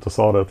bara gick ut och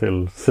sa det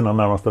till sina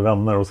närmaste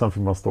vänner. Och sen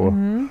fick man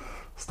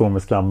stå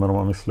med skammen om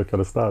man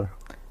misslyckades där.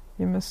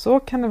 Ja, men så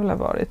kan det väl ha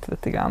varit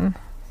lite grann.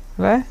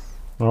 Eller?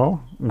 Ja,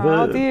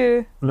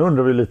 nu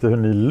undrar vi lite hur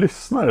ni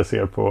lyssnare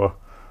ser på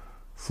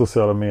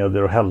sociala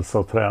medier och hälsa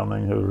och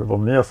träning.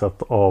 Om ni har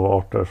sett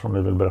avarter som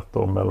ni vill berätta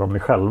om, eller om ni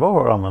själva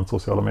har använt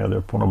sociala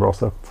medier på något bra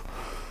sätt.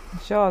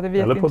 Ja, det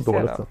vet eller på ett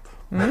dåligt sätt.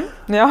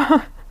 Ja.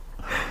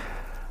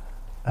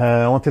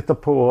 Om man tittar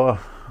på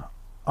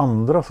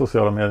andra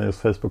sociala medier,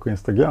 just Facebook och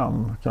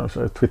Instagram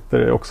kanske. Twitter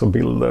är också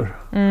bilder.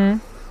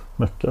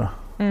 Mycket.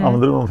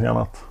 Använder du någonting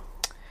annat?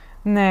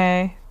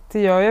 Nej, det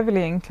gör jag väl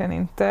egentligen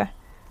inte.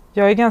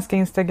 Jag är ganska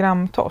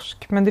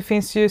Instagram-torsk. Men det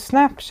finns ju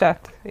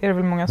Snapchat, är det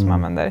väl många som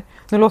använder.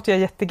 Nu låter jag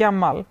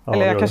jättegammal. Ja,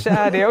 eller jag kanske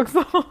är det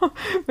också.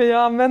 Men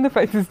jag använder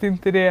faktiskt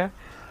inte det.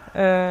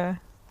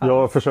 Jag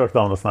har försökt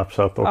använda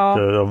Snapchat och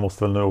jag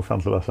måste väl nu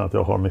offentligt erkänna att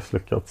jag har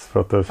misslyckats. För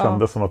att det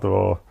kändes som att det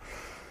var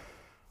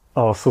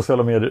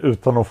sociala medier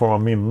utan någon form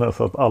av minne.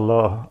 Så att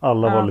alla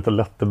var lite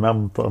lätt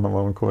dementa när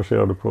man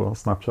konverserade på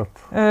Snapchat.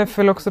 Jag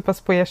får också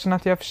passa på att erkänna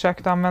att jag har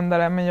försökt använda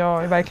det, men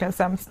jag är verkligen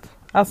sämst.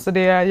 Alltså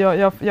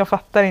jag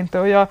fattar inte.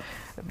 Och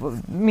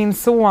min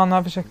son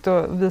har försökt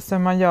att visa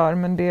hur man gör,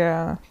 men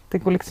det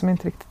går liksom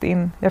inte riktigt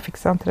in. Jag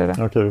fixar inte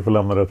det. Okej, vi får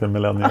lämna det till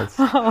millennials.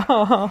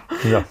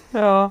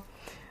 Ja.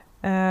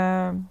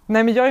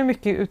 Nej, men jag är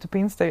mycket ute på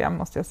Instagram,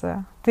 måste jag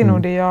säga. Det är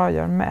nog det jag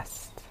gör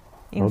mest.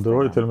 Ja, du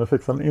har ju till och med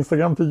fixat en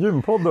Instagram till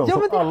Gympodden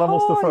som alla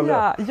måste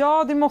följa.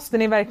 Ja, det måste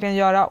ni verkligen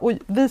göra. Och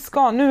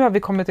nu har vi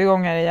kommit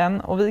igång här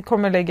igen och vi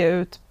kommer lägga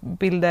ut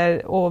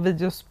bilder och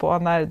videos på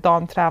när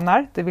Dan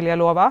tränar, det vill jag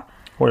lova.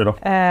 Oj då.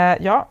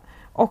 Ja,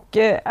 och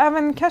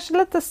även kanske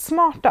lite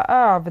smarta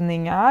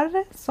övningar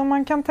som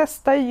man kan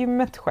testa i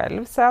gymmet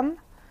själv sen.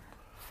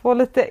 Få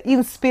lite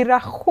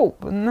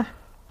inspiration.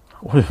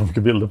 Oj, vad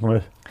mycket bilder på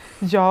mig.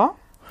 Ja.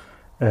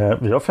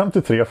 Vi har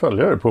 53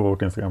 följare på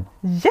vårt Instagram.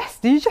 Yes,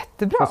 det är ju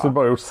jättebra. Fast vi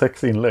bara gjort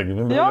 6 inlägg. Vi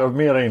behöver göra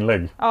mera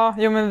inlägg. Ja,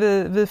 men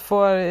vi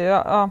får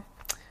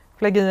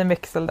lägga i en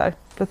växel där.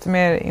 Lite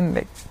mer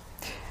inlägg.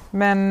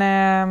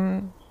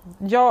 Men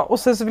och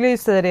sen så vill jag ju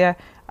säga det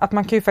att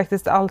man kan ju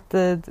faktiskt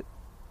alltid,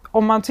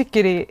 om man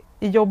tycker det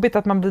är jobbigt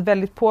att man blir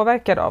väldigt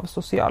påverkad av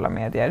sociala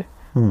medier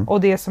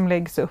och det som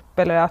läggs upp,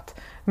 eller att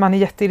man är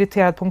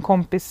jätteirriterad på en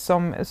kompis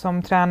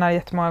som tränar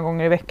jättemånga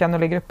gånger i veckan och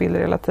lägger upp bilder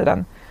hela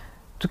tiden.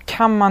 Då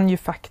kan man ju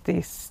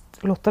faktiskt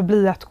låta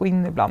bli att gå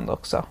in ibland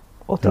också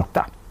och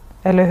titta.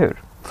 Eller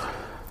hur?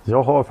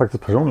 Jag har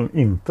faktiskt personligen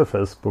inte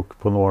Facebook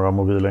på några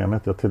mobila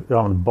enheter. Jag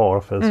använder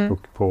bara Facebook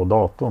på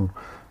datorn.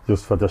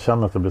 Just för att jag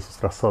känner att jag blir så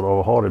stressad av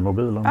att ha det i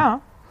mobilen. Ja.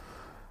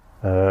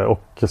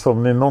 Och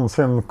som ni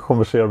någonsin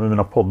konverserar med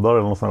mina poddar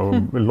eller något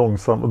sånt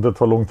långsamt, och det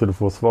tar lång tid att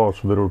få svar,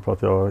 så beror det på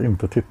att jag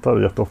inte tittar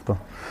jätteofta.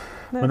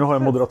 Men nu har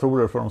jag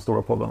moderatorer för de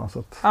stora poddarna, så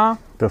att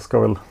det ska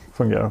väl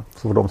fungera,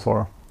 så får de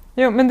svara.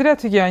 Jo, men det där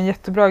tycker jag är en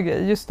jättebra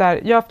grej. Just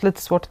där, jag har haft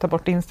lite svårt att ta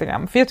bort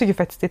Instagram. För jag tycker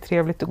faktiskt det är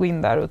trevligt att gå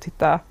in där och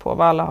titta på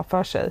vad alla har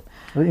för sig.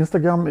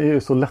 Instagram är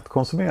ju så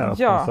lättkonsumerat.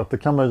 Så att det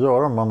kan man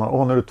göra om man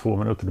har, nu är det 2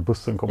 minuter till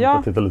bussen, kommer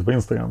att titta lite på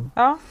Instagram.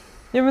 Ja,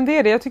 men det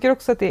är det. Jag tycker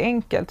också att det är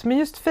enkelt. Men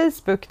just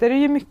Facebook, där är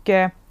ju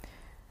mycket,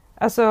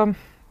 alltså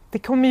det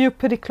kommer ju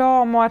upp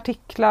reklam och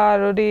artiklar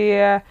och det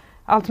är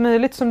allt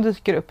möjligt som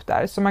dyker upp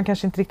där, som man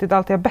kanske inte riktigt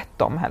alltid har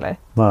bett om heller.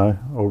 Nej,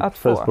 och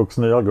Facebooks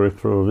nya algoritm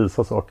för att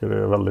visa saker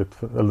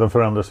är den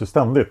förändras ju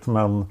ständigt,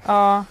 men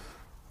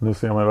nu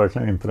ser man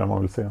verkligen inte det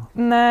man vill se.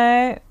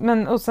 Nej,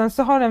 men och sen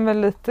så har den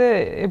väl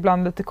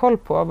ibland lite koll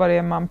på vad det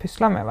är man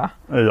pysslar med, va?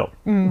 Ja.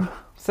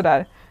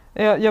 Sådär.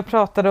 Jag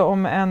pratade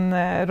om en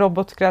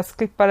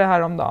robotgräsklippare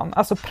häromdagen.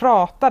 Alltså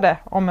pratade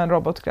om en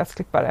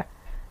robotgräsklippare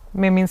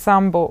med min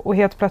sambo, och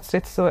helt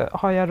plötsligt så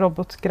har jag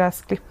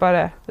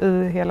robotgräsklippare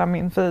i hela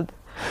min feed.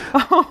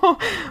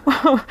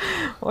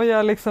 Och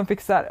jag liksom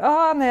fick så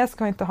här, nej jag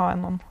ska inte ha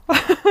någon.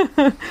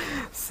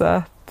 Så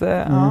att,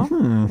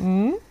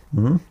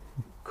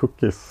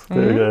 Cookies, det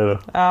är grejer.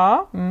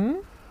 Ja,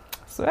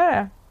 så är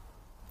det.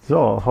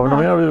 Ja, har vi något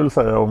mer vi vill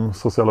säga om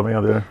sociala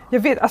medier? Jag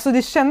vet, alltså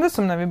det kändes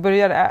som när vi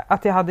började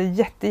att jag hade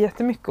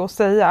jättemycket att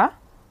säga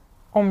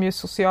om just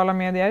sociala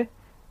medier.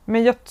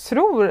 Men jag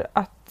tror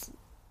att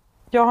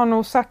jag har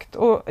nog sagt,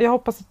 och jag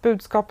hoppas att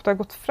budskapet har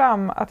gått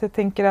fram, att jag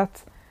tänker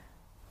att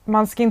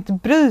man ska inte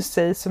bry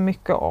sig så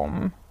mycket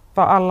om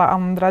vad alla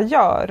andra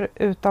gör,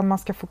 utan man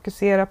ska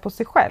fokusera på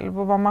sig själv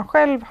och vad man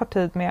själv har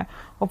tid med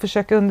och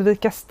försöka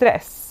undvika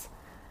stress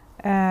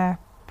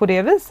på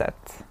det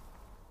viset.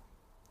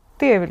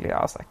 Det vill jag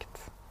ha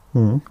sagt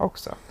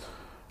också.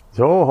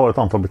 Jag har ett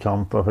antal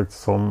bekanta faktiskt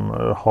som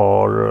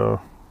har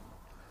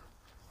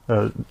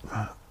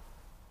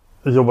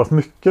jobbat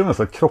mycket med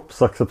så här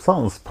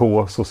kroppsacceptans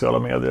på sociala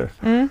medier.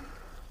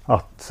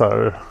 Att så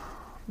här,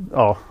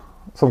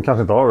 som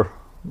kanske inte har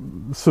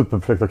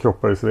superperfekta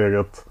kroppar i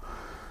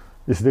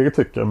sitt eget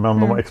tycke, men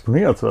de har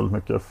exponerats väldigt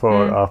mycket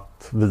för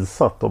att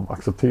visa att de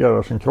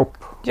accepterar sin kropp.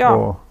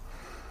 Och,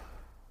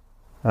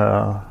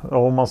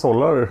 om man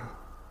sållar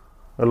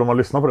eller om man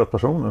lyssnar på rätt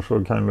personer,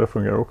 så kan det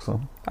fungera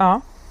också.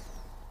 Ja,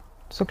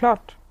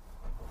 såklart.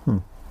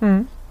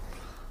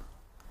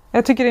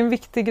 Jag tycker det är en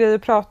viktig grej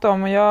att prata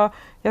om, och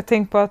jag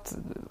tänker på att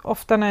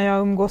ofta när jag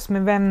umgås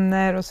med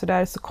vänner och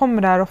sådär, så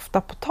kommer det här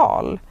ofta på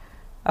tal.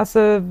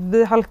 Alltså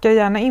vi halkar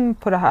gärna in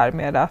på det här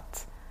med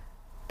att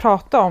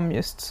prata om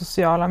just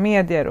sociala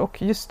medier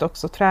och just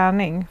också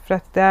träning, för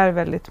att det är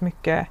väldigt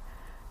mycket,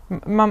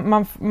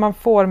 man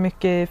får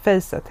mycket i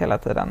facet hela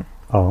tiden.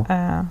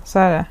 Så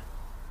är det.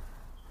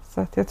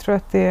 Så att jag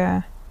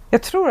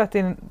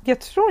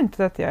tror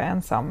inte att jag är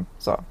ensam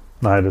så.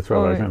 Nej, det tror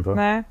jag verkligen inte.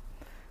 Nej.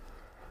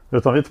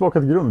 Utan vi är tillbaka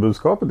till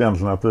grundbudskapet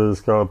egentligen, att vi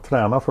ska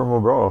träna för att må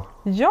bra.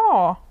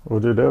 Ja.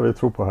 Och det är det vi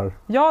tror på här.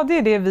 Ja, det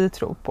är det vi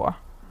tror på.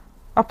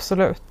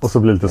 Absolut. Och så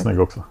blir lite snygg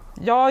också.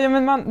 Ja,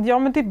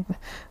 men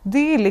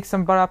det är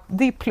liksom bara,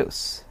 det är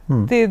plus.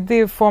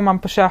 Det får man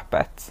på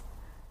köpet.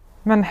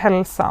 Men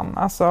hälsan,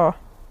 alltså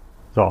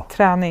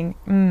träning,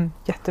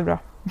 jättebra.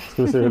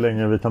 Ska vi se hur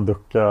länge vi kan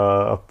ducka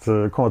att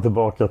komma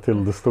tillbaka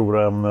till det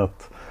stora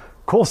ämnet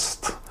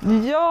kost.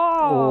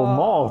 Ja! Och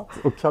mat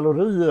och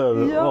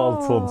kalorier och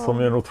allt sånt som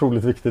är en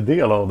otroligt viktig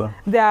del av det.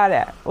 Det är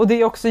det. Och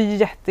det är också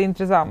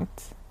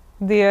jätteintressant.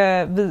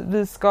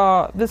 Vi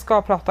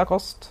ska prata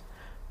kost.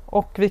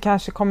 Och vi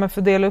kanske kommer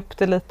fördela upp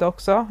det lite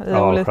också i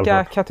olika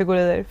självklart.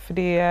 Kategorier. För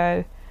det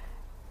är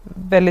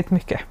väldigt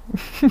mycket.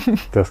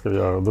 Det ska vi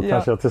göra. Då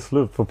kanske jag till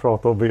slut får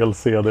prata om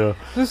VLCD.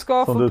 Du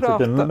ska som få du prata.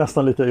 tycker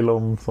nästan lika illa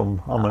om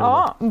som Anna.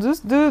 Ja,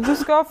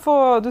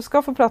 du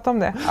ska få prata om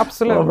det.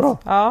 Absolut. Ja, bra.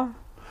 Ja,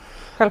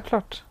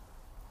 självklart.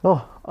 Ja,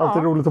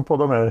 alltid roligt att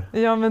podda med dig.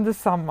 Ja, men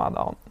detsamma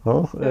Dan.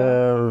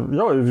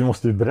 Ja, vi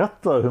måste ju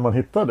berätta hur man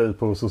hittar dig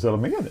på sociala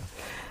medier.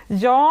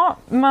 Ja,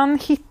 man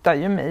hittar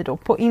ju mig då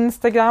på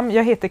Instagram.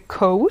 Jag heter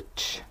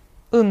coach_EMS.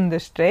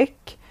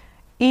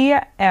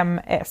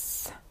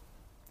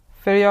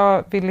 För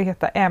jag ville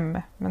heta M,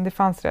 men det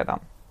fanns redan.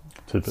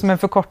 Typiskt. Som en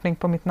förkortning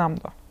på mitt namn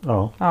då.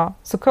 Ja.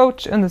 Så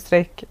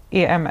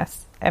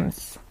coach_EMS.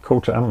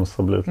 Coach Ems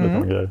har blivit lite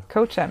en grej.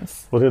 Coach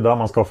Ems. Och det är där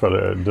man ska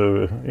följa dig.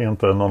 Du är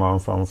inte någon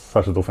annanstans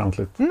särskilt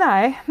offentligt.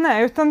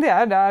 Nej, utan det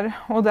är där.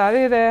 Och där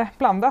är det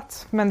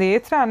blandat. Men det är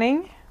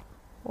träning.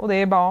 Och det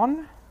är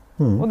barn.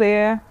 Och det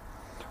är...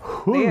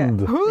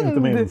 Hund, inte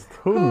minst.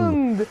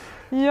 Hund.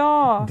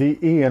 Ja.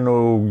 Det är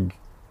nog...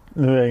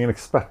 Nu är jag ingen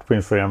expert på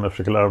Instagram, jag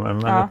försöker lära mig.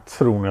 Men jag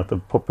tror nog att det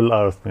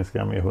populäraste på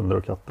Instagram är hundar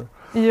och katter.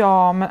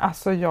 Ja, men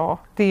alltså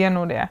det är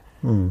nog det.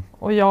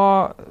 Och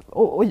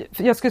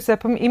jag skulle säga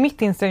i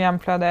mitt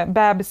Instagramflöde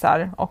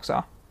bebisar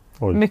också.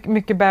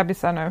 Mycket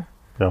bebisar nu.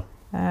 Ja.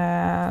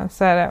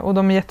 Så är det. Och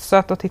de är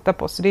jättesöta att titta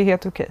på, så det är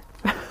helt okej.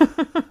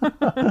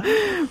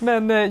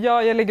 Men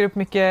jag lägger upp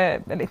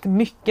mycket, eller inte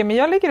mycket, men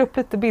jag lägger upp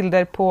lite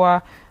bilder på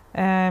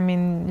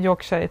min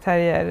Yorkshire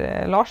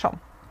terrier Larsson.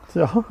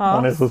 Ja,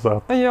 han är så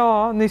söt.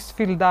 Ja, nyss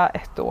fyllda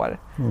 1 år.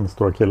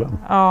 Stora killen.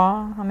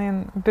 Ja, han är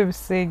en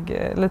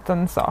busig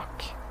liten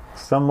sak.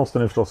 Sen måste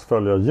ni förstås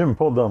följa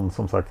Gympodden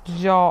som sagt.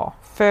 Ja,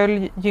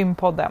 följ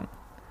Gympodden.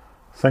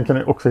 Sen kan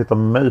ni också hitta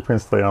mig på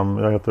Instagram.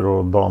 Jag heter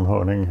då Dan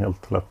Hörning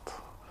helt lätt.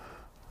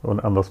 Och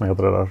den enda som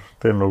heter det där.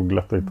 Det är nog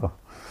lätt att hitta.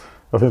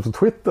 Jag finns på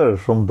Twitter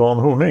som Dan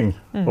Horning.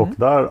 Och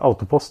där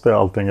autopostar jag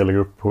allting jag lägger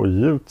upp på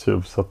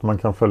YouTube. Så att man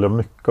kan följa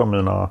mycket av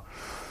mina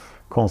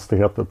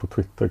konstigheter på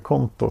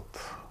Twitter-kontot.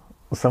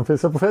 Och sen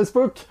finns jag på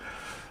Facebook.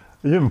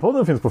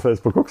 Gympodden finns på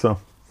Facebook också.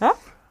 Ja.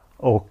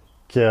 Och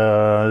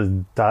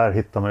där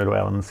hittar man ju då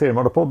även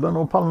Seriemördarpodden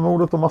och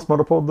Palmemordet och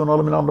Massmördarpodden och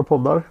alla mina andra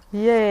poddar.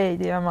 Yay,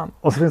 det gör man.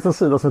 Och så finns det en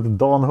sida som heter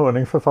Dan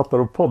Hörning,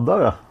 författare och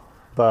poddare.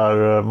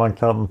 Där man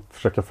kan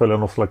försöka följa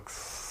någon slags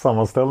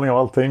sammanställning av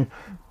allting.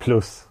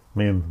 Plus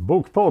min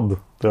bokpodd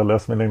där jag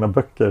läser mina egna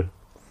böcker.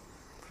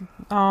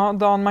 Ja,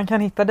 Dan, man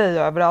kan hitta dig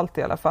överallt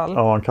i alla fall.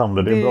 Ja, man kan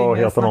det. Det är bra att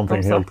heta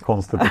någonting helt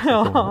konstigt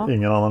som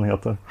ingen annan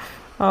heter.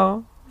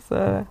 Ja, så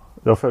är det.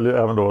 Jag följer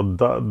även då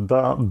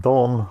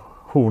Dan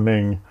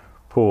Horning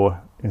på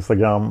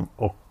Instagram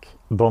och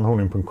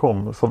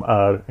danhorning.com som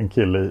är en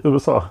kille i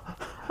USA.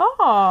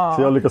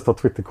 Så jag lyckades ta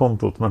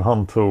Twitter-kontot, men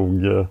han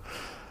tog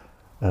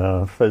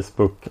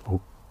Facebook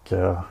och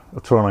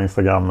jag tror han har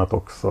Instagramet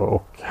också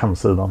och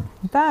hemsidan.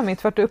 Därmed,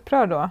 vart du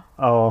upprörd då?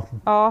 Ja.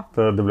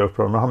 Det blev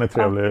upprörd, men han är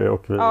trevlig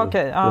och vi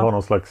har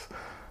någon slags...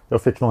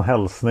 Jag fick någon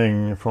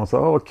hälsning från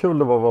så vad kul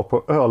det var att vara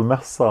på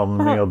ölmässan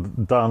med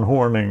Dan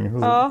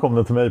Horning. Så kom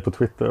det till mig på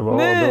Twitter. Det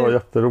var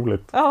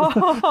jätteroligt.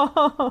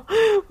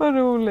 Vad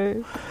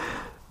roligt.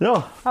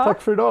 Ja,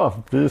 tack för idag.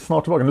 Vi är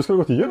snart tillbaka. Nu ska vi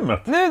gå till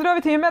gymmet. Nu drar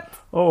vi till gymmet.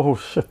 Oh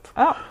shit.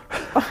 Ja.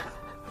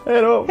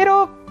 Hej då. Hej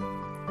då.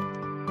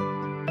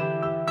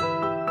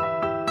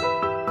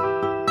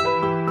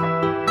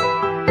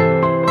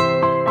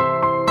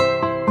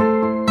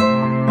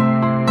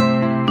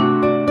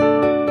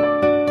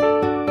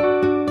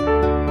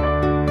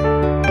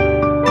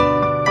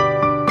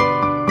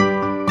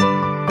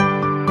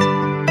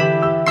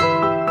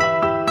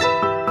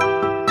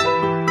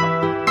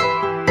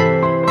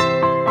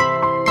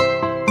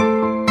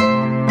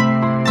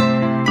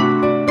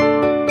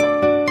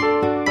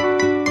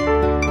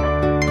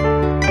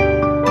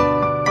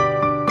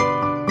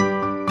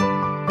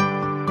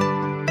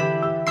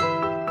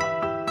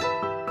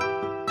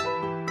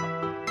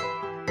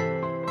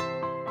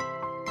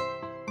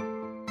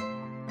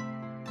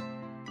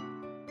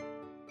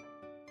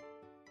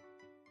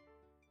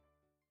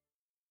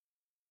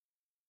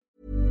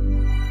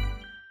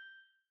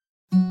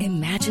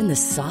 Imagine the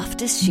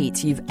softest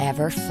sheets you've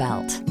ever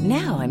felt.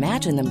 Now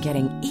imagine them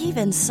getting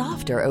even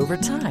softer over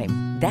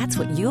time. That's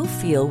what you'll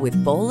feel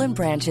with Boll &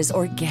 Branch's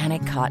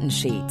organic cotton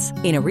sheets.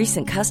 In a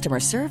recent customer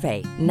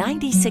survey,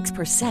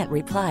 96%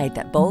 replied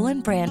that Boll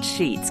 & Branch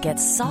sheets get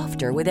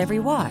softer with every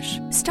wash.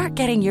 Start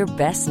getting your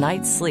best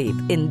night's sleep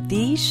in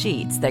these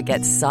sheets that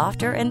get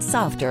softer and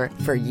softer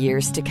for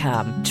years to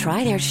come.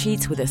 Try their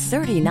sheets with a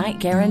 30-night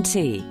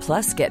guarantee.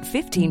 Plus, get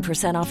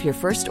 15% off your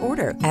first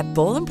order at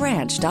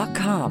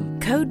bollandbranch.com.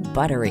 Code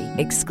BUTTERY.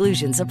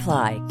 Exclusions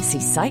apply. See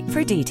site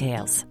for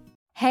details.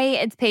 Hey,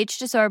 it's Paige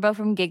DeSorbo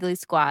from Giggly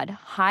Squad.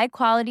 High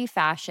quality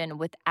fashion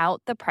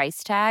without the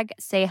price tag.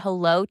 Say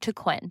hello to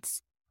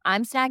Quince.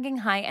 I'm snagging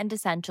high-end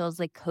essentials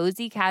like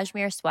cozy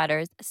cashmere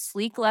sweaters,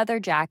 sleek leather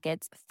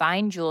jackets,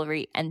 fine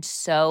jewelry, and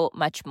so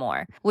much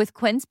more. With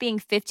Quince being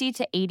 50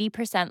 to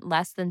 80%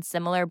 less than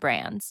similar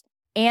brands.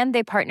 And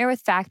they partner with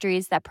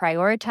factories that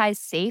prioritize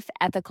safe,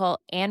 ethical,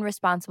 and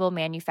responsible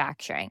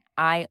manufacturing.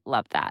 I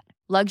love that.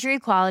 Luxury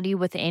quality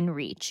within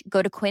reach.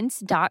 Go to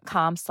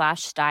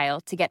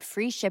quince.com/style to get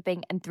free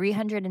shipping and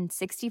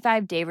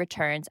 365-day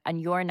returns on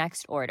your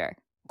next order.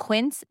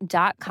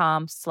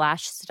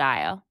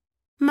 Quince.com/style.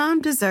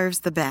 Mom deserves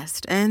the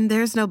best, and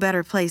there's no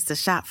better place to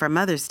shop for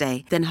Mother's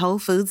Day than Whole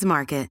Foods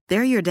Market.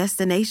 They're your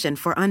destination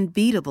for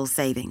unbeatable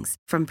savings,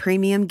 from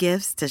premium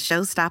gifts to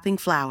show-stopping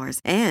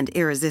flowers and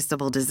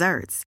irresistible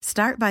desserts.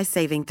 Start by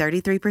saving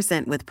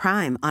 33% with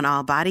Prime on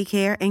all body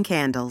care and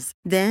candles.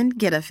 Then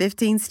get a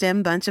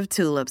 15-stem bunch of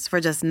tulips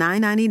for just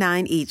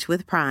 $9.99 each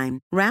with Prime.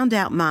 Round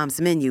out Mom's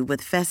menu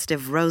with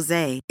festive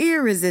rosé,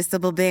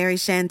 irresistible berry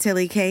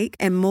chantilly cake,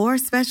 and more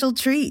special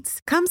treats.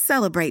 Come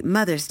celebrate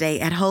Mother's Day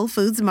at Whole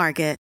Foods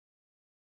Market.